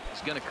Muncy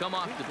is going to come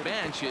off the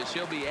bench as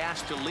he'll be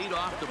asked to lead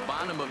off the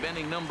bottom of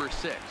inning number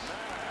 6.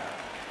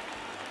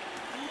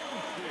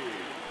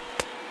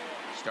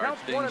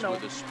 Starts things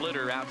with a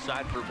splitter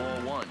outside for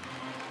ball 1.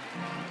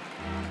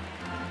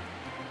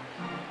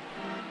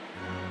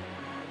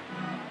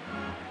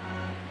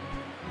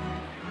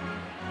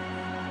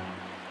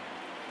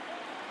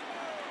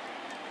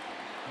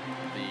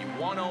 The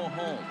 1-0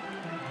 home.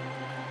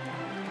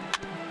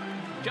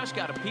 Just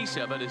got a piece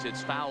of it as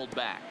it's fouled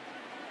back.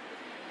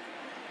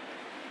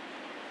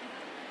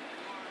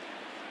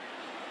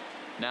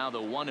 Now the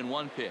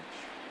 1-1 pitch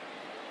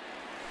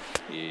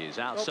is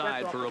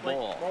outside for a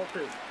ball.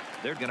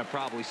 They're going to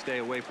probably stay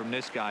away from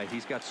this guy.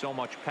 He's got so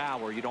much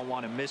power. You don't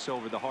want to miss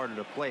over the heart of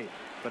the plate.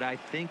 But I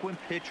think when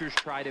pitchers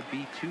try to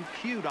be too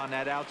cute on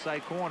that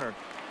outside corner,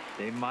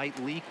 they might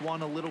leak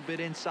one a little bit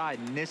inside,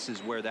 and this is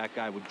where that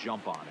guy would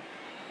jump on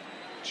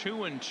it.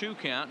 2-2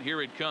 count.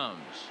 Here it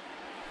comes.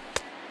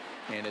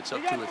 And it's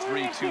up to a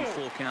 3-2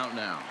 full count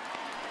now.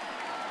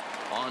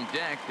 On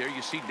deck, there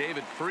you see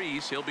David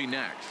Freese. He'll be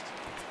next.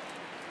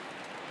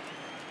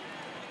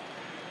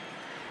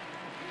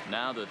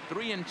 Now the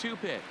 3-2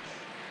 pitch.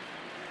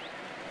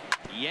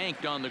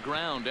 Yanked on the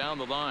ground down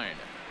the line.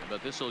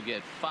 But this will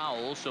get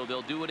foul, so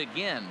they'll do it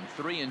again.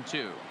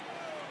 3-2.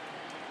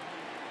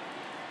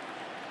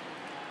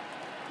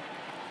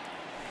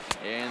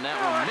 And that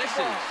one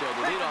misses, so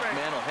the leadoff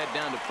man will head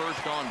down to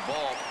first on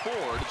ball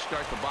 4 to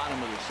start the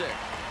bottom of the 6th.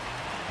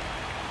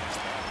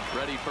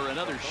 Ready for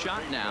another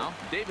shot now.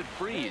 David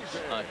Freese,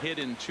 a hit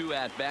in 2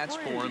 at-bats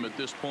for him at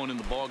this point in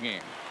the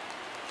ballgame.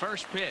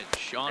 First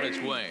pitch on its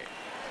way.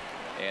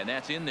 And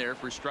that's in there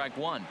for strike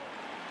 1.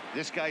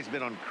 This guy's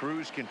been on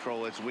cruise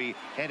control as we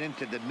head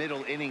into the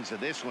middle innings of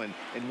this one.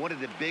 And one of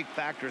the big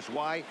factors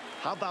why,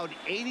 how about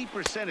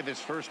 80% of his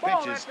first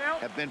pitches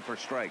have been for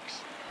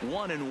strikes.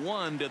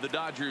 1-1 to the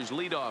Dodgers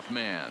leadoff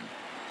man.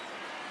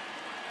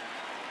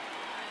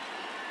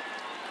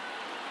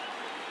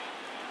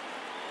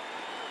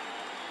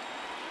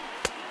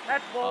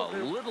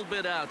 A little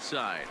bit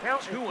outside.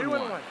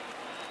 2-1.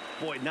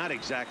 Boy, not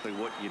exactly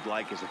what you'd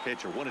like as a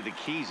pitcher. One of the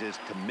keys is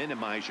to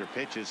minimize your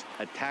pitches,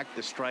 attack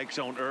the strike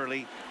zone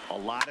early, a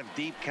lot of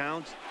deep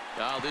counts.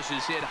 Oh, this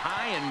is hit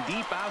high and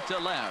deep out to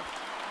left.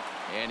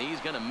 And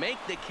he's going to make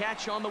the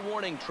catch on the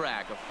warning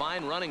track. A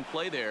fine running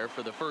play there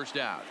for the first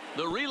out.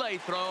 The relay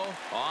throw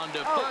on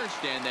to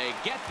first, and they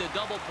get the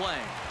double play.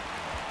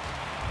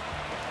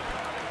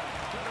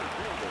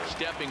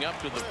 Stepping up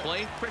to the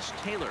plate, Chris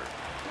Taylor.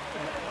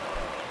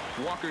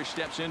 Walker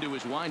steps into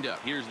his windup.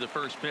 Here's the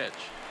first pitch.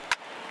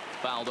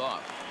 Fouled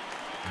off.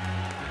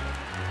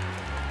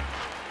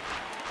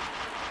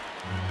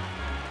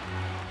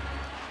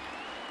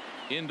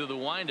 Into the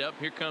windup.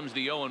 Here comes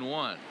the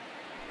 0-1.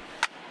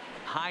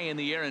 High in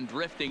the air and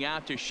drifting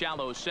out to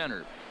shallow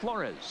center.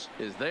 Flores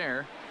is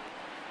there.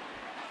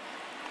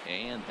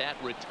 And that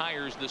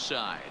retires the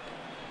side.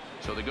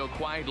 So they go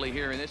quietly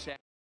here in this.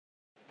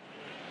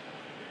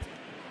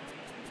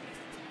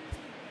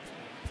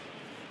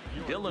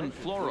 Dylan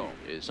Floro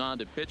is on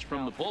to pitch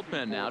from the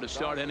bullpen now to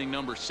start inning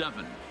number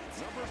 7.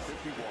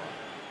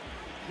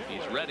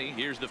 He's ready.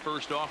 Here's the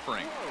first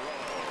offering.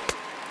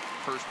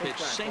 First pitch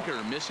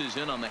sinker misses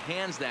in on the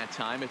hands that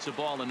time. It's a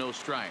ball and no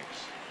strikes.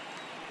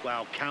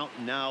 Wow, count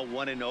now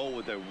 1-0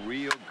 with a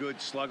real good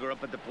slugger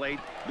up at the plate.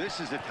 This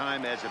is the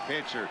time as a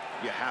pitcher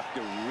you have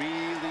to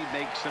really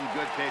make some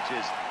good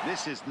pitches.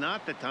 This is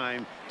not the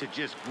time to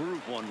just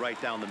groove one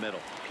right down the middle.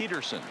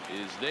 Peterson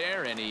is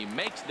there, and he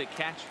makes the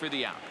catch for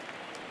the out.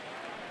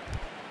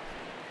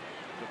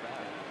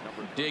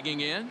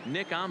 Digging in,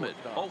 Nick Ahmed.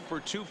 0 for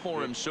 2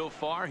 for him so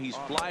far. He's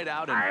flied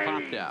out and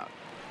popped out.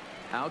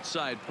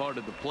 Outside part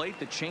of the plate,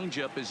 the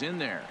changeup is in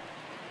there.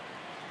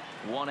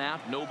 1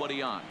 out,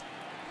 nobody on.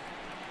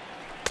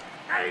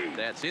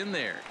 That's in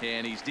there,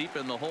 and he's deep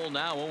in the hole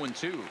now.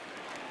 0-2.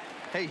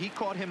 Hey, he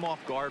caught him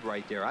off guard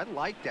right there. I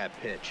like that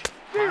pitch.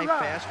 high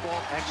fastball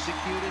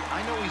executed.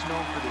 I know he's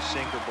known for the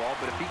sinker ball,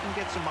 but if he can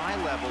get some eye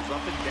levels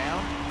up and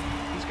down,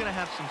 he's going to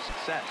have some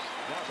success.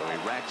 So he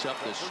racks up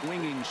the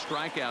swinging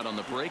strikeout on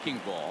the breaking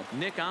ball.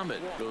 Nick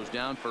Ahmed goes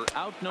down for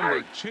out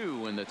number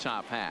 2 in the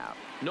top half.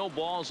 No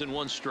balls and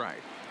 1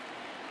 strike.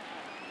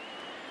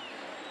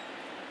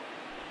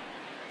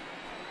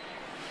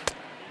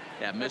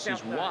 That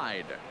misses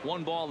wide.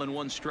 1 ball and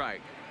 1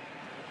 strike.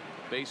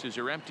 Bases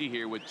are empty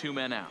here with 2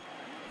 men out.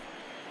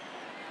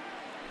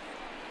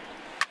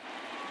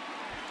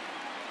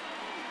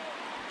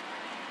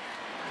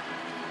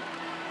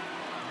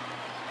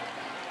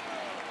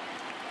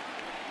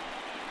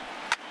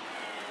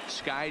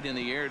 Skied in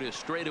the air to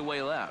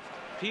straightaway left.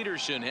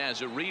 Peterson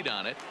has a read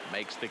on it,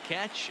 makes the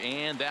catch,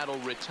 and that'll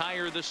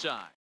retire the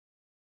side.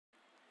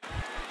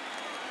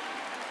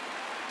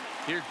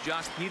 Here's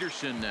Josh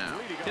Peterson now.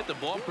 Hit the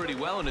ball pretty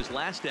well in his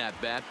last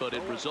at-bat, but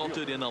it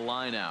resulted in a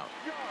line out.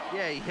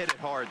 Yeah, he hit it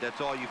hard. That's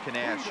all you can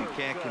ask. You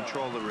can't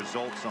control the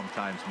result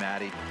sometimes,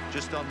 Matty.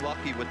 Just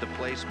unlucky with the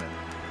placement.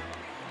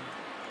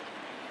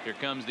 Here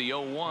comes the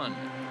 0-1.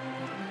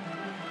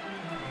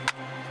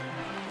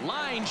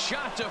 Line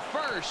shot to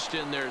first,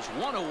 and there's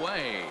 1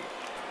 away.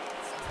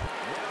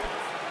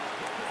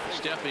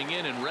 Stepping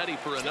in and ready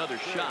for another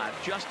shot,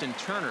 Justin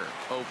Turner.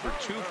 0 for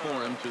 2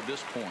 for him to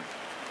this point.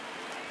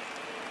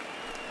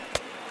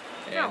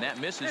 And that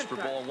misses for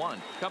ball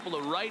 1. Couple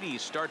of righties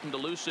starting to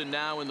loosen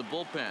now in the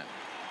bullpen.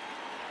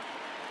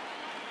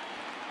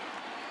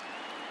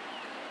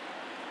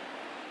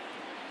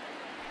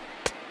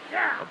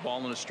 A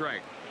ball and a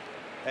strike.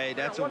 Hey,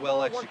 that's a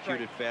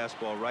well-executed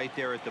fastball right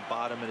there at the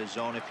bottom of the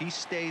zone. If he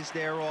stays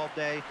there all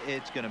day,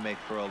 it's going to make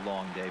for a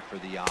long day for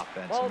the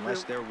offense.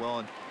 Unless they're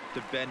willing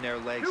to bend their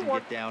legs and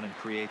get down and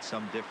create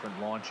some different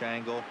launch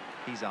angle,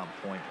 he's on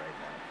point right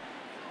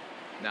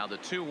now. Now the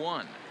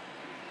 2-1.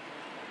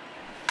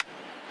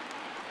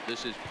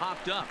 This is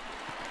popped up.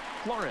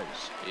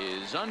 Flores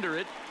is under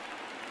it,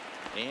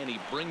 and he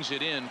brings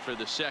it in for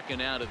the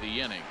 2nd out of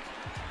the inning.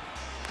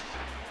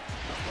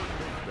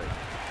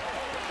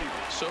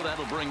 So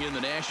that'll bring in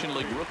the National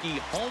League rookie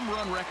home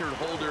run record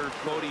holder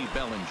Cody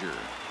Bellinger.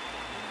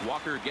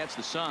 Walker gets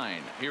the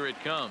sign. Here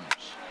it comes.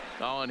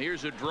 Oh, and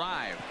here's a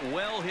drive.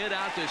 Well hit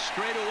out to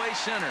straightaway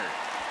center.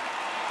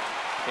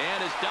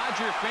 And as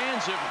Dodger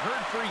fans have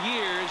heard for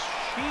years,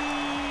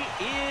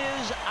 she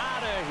is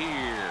out of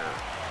here.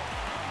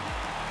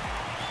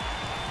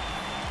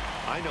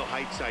 I know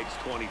hindsight's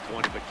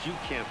 20/20, but you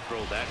can't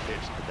throw that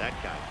pitch to that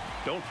guy.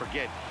 Don't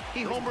forget,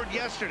 he homered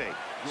yesterday.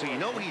 So you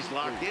know he's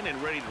locked in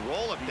and ready to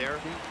roll up there.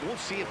 We'll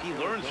see if he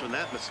learns from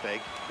that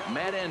mistake.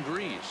 Matt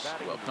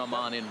Andriese will come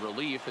on in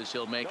relief as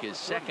he'll make his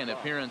 2nd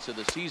appearance of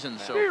the season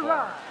so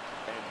far.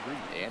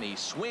 And he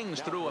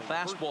swings through a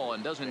fastball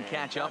and doesn't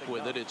catch up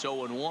with it. It's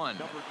 0-1.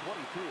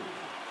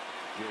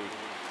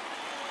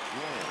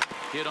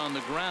 Hit on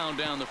the ground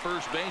down the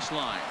first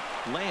baseline.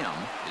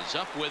 Lamb is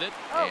up with it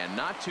and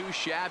not too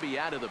shabby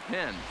out of the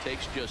pen.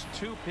 Takes just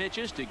 2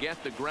 pitches to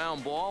get the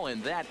ground ball,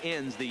 and that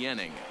ends the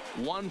inning.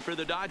 1 for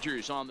the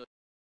Dodgers on the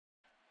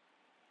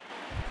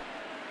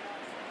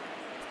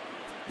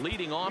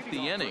leading off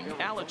the inning,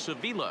 Alex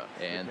Avila,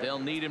 and they'll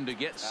need him to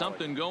get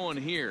something going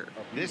here.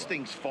 This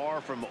thing's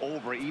far from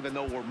over, even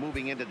though we're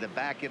moving into the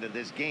back end of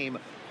this game.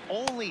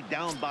 Only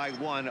down by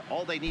 1.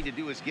 All they need to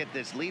do is get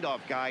this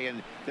leadoff guy,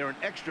 and they're an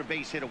extra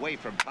base hit away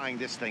from tying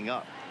this thing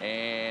up.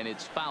 And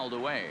it's fouled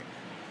away.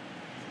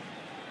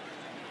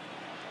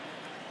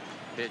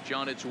 Pitch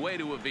on its way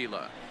to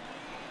Avila.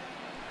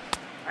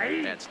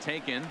 That's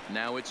taken.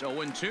 Now it's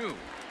 0-2.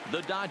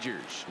 The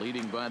Dodgers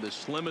leading by the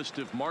slimmest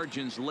of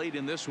margins late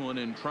in this one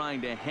and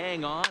trying to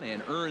hang on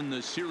and earn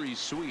the series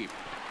sweep.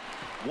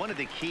 One of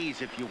the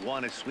keys if you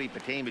want to sweep a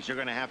team is you're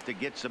going to have to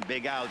get some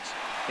big outs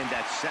in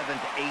that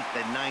 7th, 8th,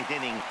 and 9th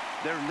inning.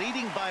 They're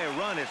leading by a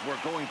run as we're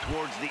going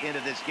towards the end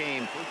of this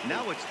game.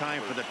 Now it's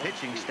time for the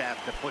pitching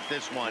staff to put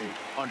this one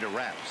under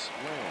wraps.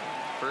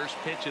 First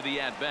pitch of the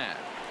at-bat.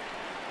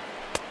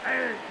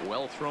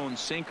 Well thrown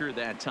sinker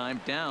that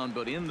time, down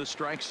but in the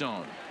strike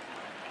zone.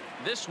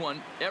 This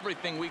one,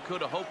 everything we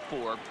could have hoped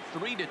for.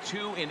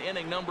 3-2 in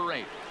inning number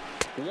 8.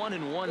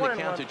 1-1 to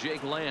count to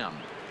Jake Lamb.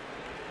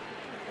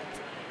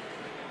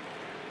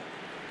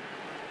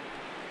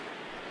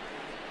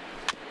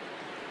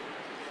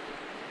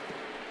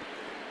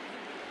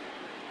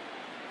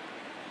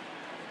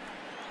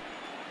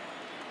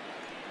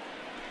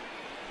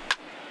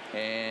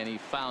 And he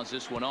fouls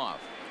this one off.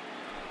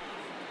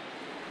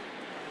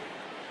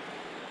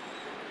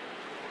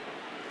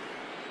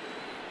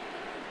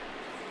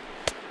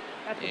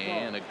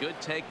 And a good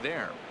take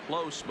there.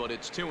 Close, but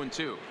it's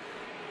 2-2.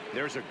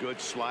 There's a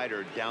good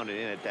slider down and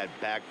in at that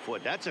back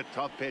foot. That's a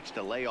tough pitch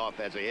to lay off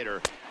as a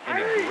hitter, and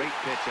a great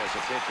pitch as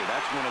a pitcher.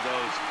 That's one of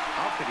those,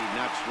 how could he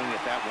not swing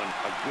at that one?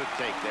 A good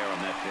take there on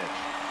that pitch.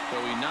 So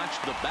he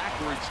notched the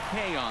backwards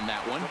K on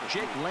that one.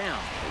 Jake Lamb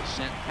is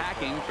sent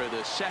packing for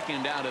the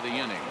 2nd out of the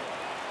inning.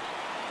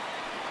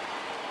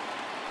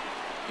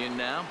 In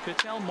now,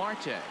 Ketel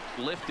Marte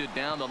lifted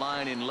down the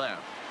line in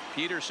left.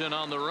 Peterson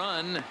on the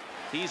run.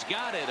 He's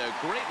got it. A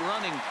great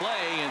running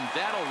play, and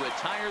that'll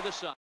retire the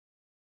side.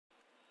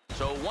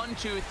 So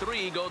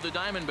 1-2-3 go the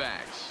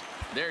Diamondbacks.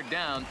 They're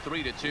down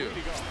 3-2.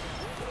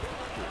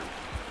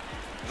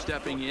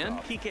 Stepping in,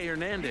 Kike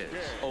Hernandez.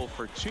 0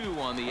 for 2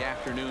 on the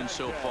afternoon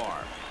so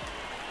far.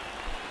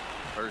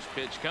 First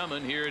pitch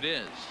coming. Here it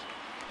is.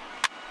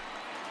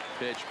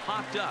 Pitch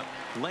popped up.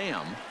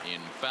 Lamb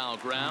in foul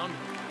ground,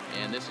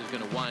 and this is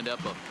going to wind up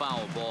a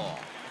foul ball.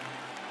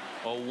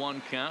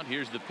 0-1 count.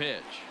 Here's the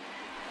pitch.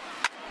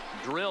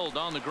 Drilled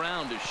on the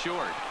ground to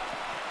short.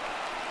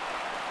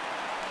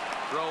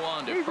 Throw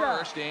on to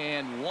first,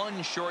 and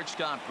one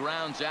shortstop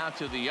grounds out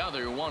to the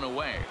other, one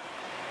away.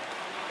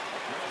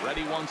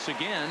 Ready once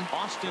again,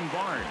 Austin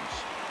Barnes.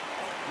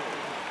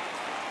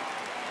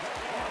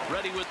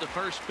 Ready with the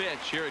first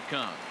pitch. Here it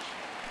comes.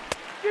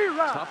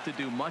 Tough to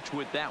do much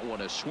with that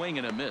one. A swing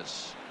and a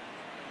miss.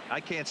 I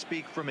can't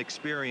speak from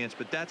experience,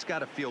 but that's got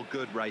to feel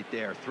good right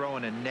there.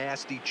 Throwing a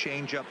nasty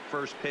changeup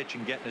first pitch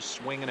and getting a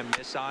swing and a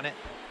miss on it.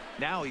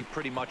 Now he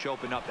pretty much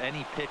opened up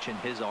any pitch in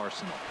his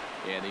arsenal.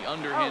 And the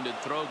underhanded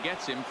throw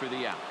gets him for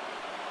the out.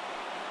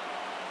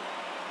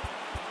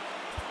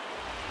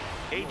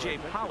 A.J.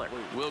 Pollock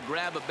will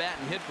grab a bat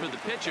and hit for the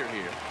pitcher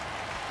here.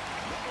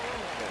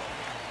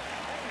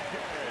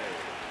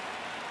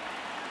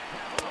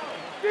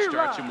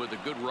 Starts him with a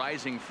good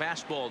rising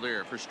fastball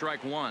there for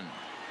strike one.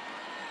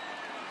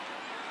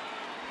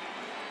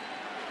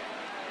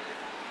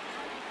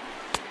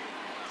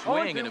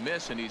 Swing and a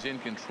miss, and he's in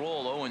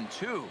control.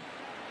 0-2.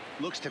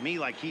 Looks to me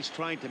like he's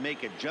trying to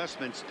make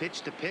adjustments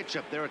pitch to pitch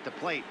up there at the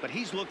plate, but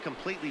he's looked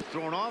completely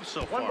thrown off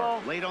so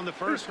far. Late on the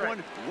first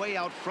one, way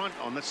out front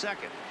on the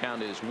second.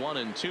 Count is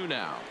 1-2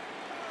 now.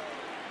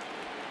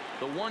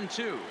 The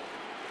 1-2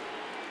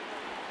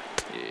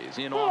 is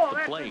in off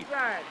the plate.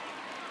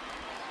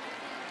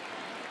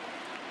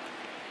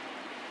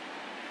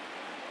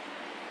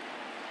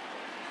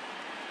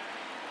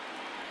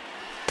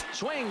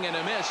 Swing and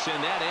a miss,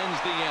 and that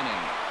ends the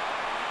inning.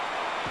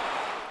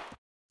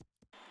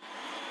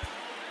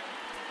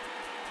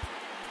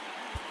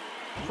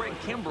 Craig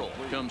Kimbrell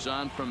comes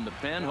on from the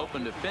pen,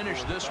 hoping to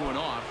finish this one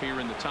off here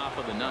in the top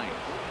of the ninth.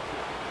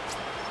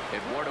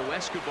 Eduardo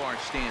Escobar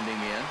standing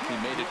in. He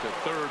made it to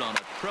third on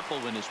a triple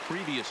in his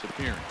previous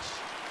appearance.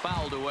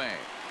 Fouled away.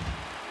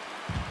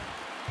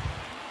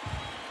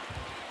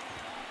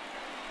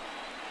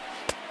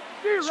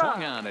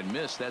 Swung on and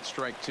missed. That's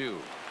strike two.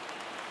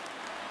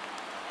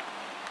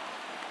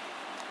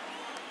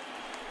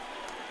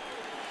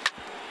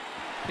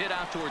 Hit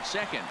out towards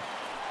second.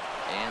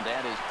 And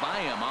that is by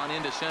him on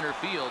into center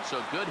field.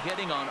 So good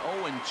hitting on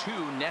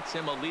 0-2 nets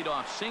him a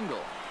leadoff single.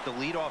 The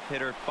leadoff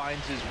hitter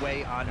finds his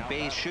way on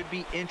base. Should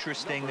be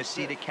interesting to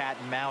see the cat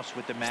and mouse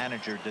with the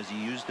manager. Does he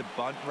use the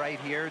bunt right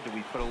here? Do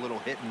we put a little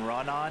hit and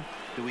run on?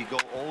 Do we go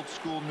old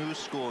school, new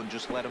school, and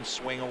just let him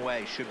swing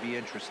away? Should be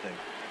interesting.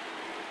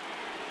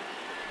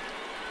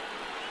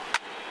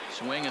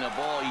 Swing and a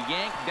ball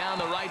yanked down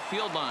the right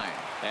field line.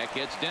 That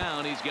gets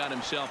down. He's got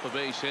himself a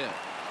base hit.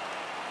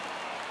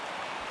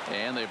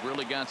 And they've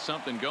really got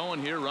something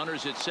going here.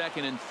 Runners at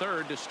second and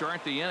third to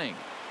start the inning.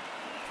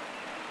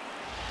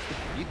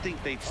 You'd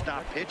think they'd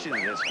stop pitching to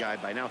this guy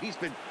by now. He's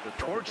been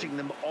torching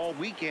them all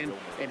weekend,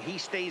 and he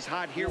stays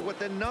hot here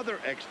with another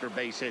extra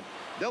base hit.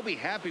 They'll be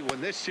happy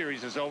when this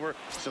series is over,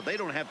 so they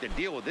don't have to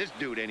deal with this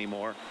dude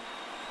anymore.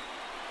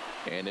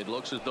 And it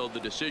looks as though the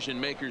decision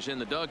makers in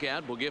the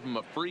dugout will give him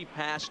a free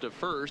pass to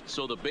first,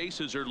 so the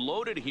bases are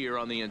loaded here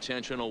on the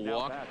intentional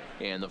walk,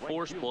 and the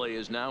force play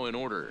is now in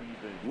order.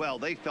 Well,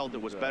 they felt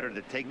it was better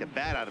to take the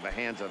bat out of the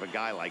hands of a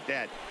guy like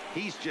that.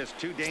 He's just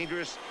too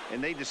dangerous,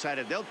 and they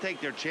decided they'll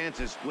take their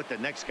chances with the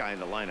next guy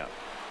in the lineup.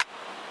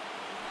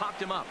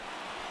 Popped him up.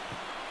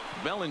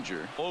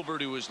 Bellinger over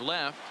to his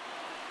left,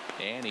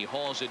 and he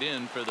hauls it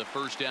in for the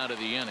first out of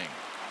the inning.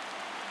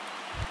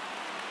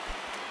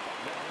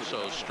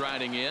 So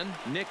striding in,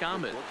 Nick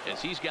Ahmed,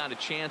 as he's got a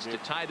chance to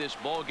tie this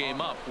ball game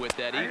up with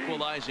that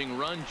equalizing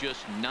run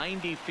just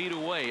 90 feet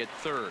away at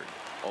third.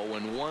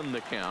 0-1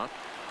 the count.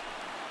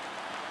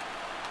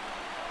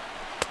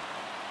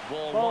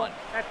 Ball one.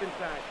 That's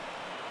inside.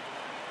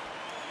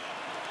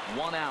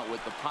 One out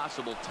with the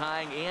possible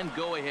tying and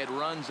go-ahead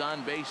runs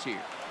on base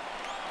here.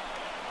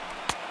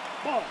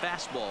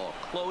 Fastball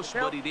close,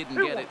 but he didn't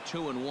get it.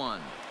 2-1.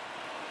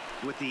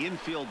 With the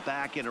infield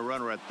back and a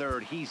runner at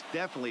third, he's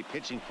definitely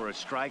pitching for a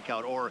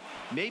strikeout or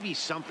maybe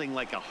something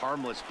like a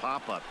harmless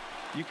pop-up.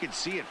 You could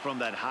see it from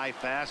that high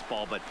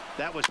fastball, but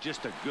that was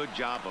just a good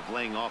job of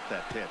laying off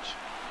that pitch.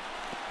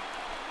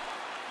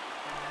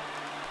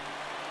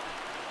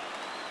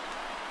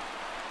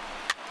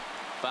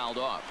 Fouled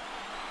off.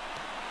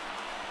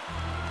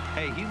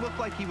 Hey, he looked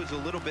like he was a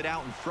little bit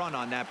out in front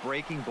on that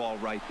breaking ball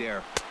right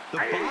there. The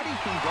body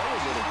can go a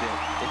little bit.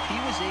 If he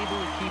was able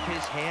to keep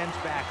his hands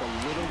back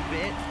a little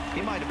bit,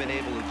 he might have been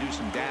able to do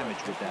some damage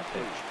with that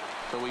pitch.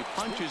 So he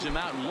punches him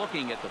out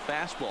looking at the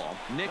fastball.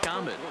 Nick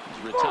Ahmed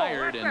is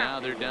retired, and now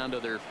they're down to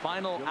their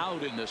final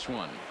out in this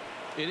one.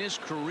 In his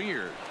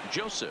career,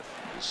 Joseph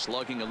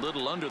slugging a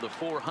little under the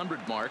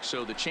 400 mark,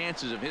 so the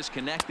chances of his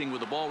connecting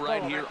with the ball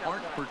right here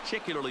aren't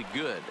particularly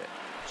good.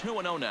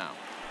 2-0 now.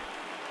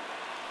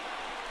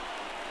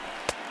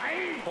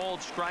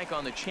 Cold strike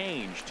on the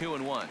change.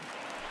 2-1.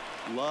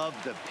 Love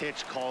the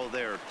pitch call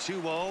there.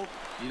 2-0.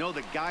 You know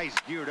the guy's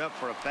geared up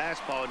for a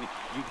fastball, and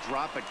you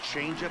drop a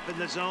changeup in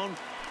the zone.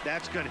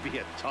 That's going to be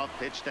a tough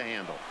pitch to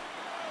handle.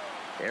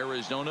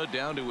 Arizona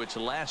down to its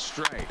last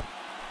strike.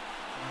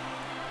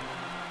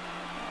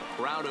 A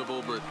crowd of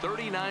over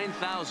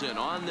 39,000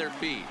 on their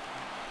feet.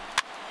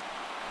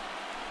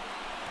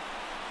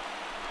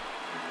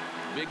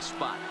 Big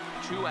spot.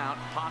 2 out,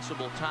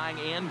 possible tying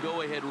and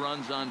go-ahead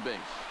runs on base.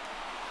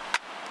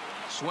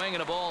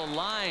 Swinging a ball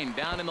line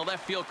down in the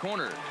left field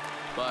corner,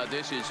 but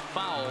this is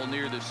foul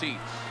near the seats.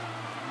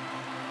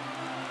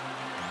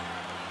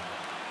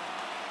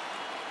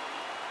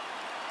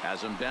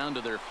 Has them down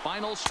to their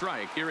final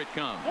strike. Here it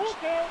comes.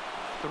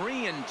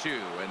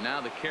 3-2, and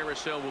now the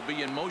carousel will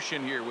be in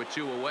motion here with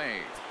 2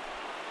 away.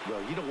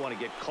 Well, you don't want to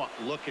get caught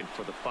looking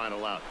for the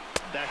final out.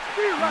 That's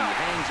he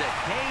hangs a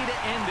K to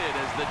end it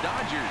as the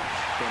Dodgers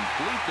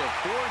complete the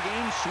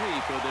 4-game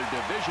sweep of their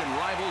division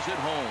rivals at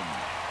home.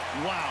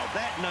 Wow,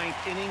 that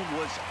 9th inning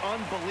was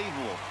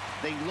unbelievable.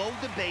 They load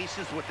the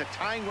bases with the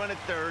tying run at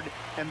third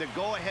and the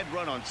go-ahead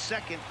run on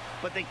second,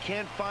 but they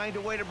can't find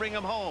a way to bring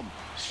them home.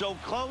 So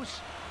close,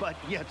 but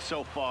yet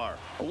so far.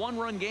 A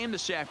 1-run game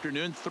this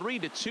afternoon,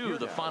 3-2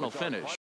 the final finish.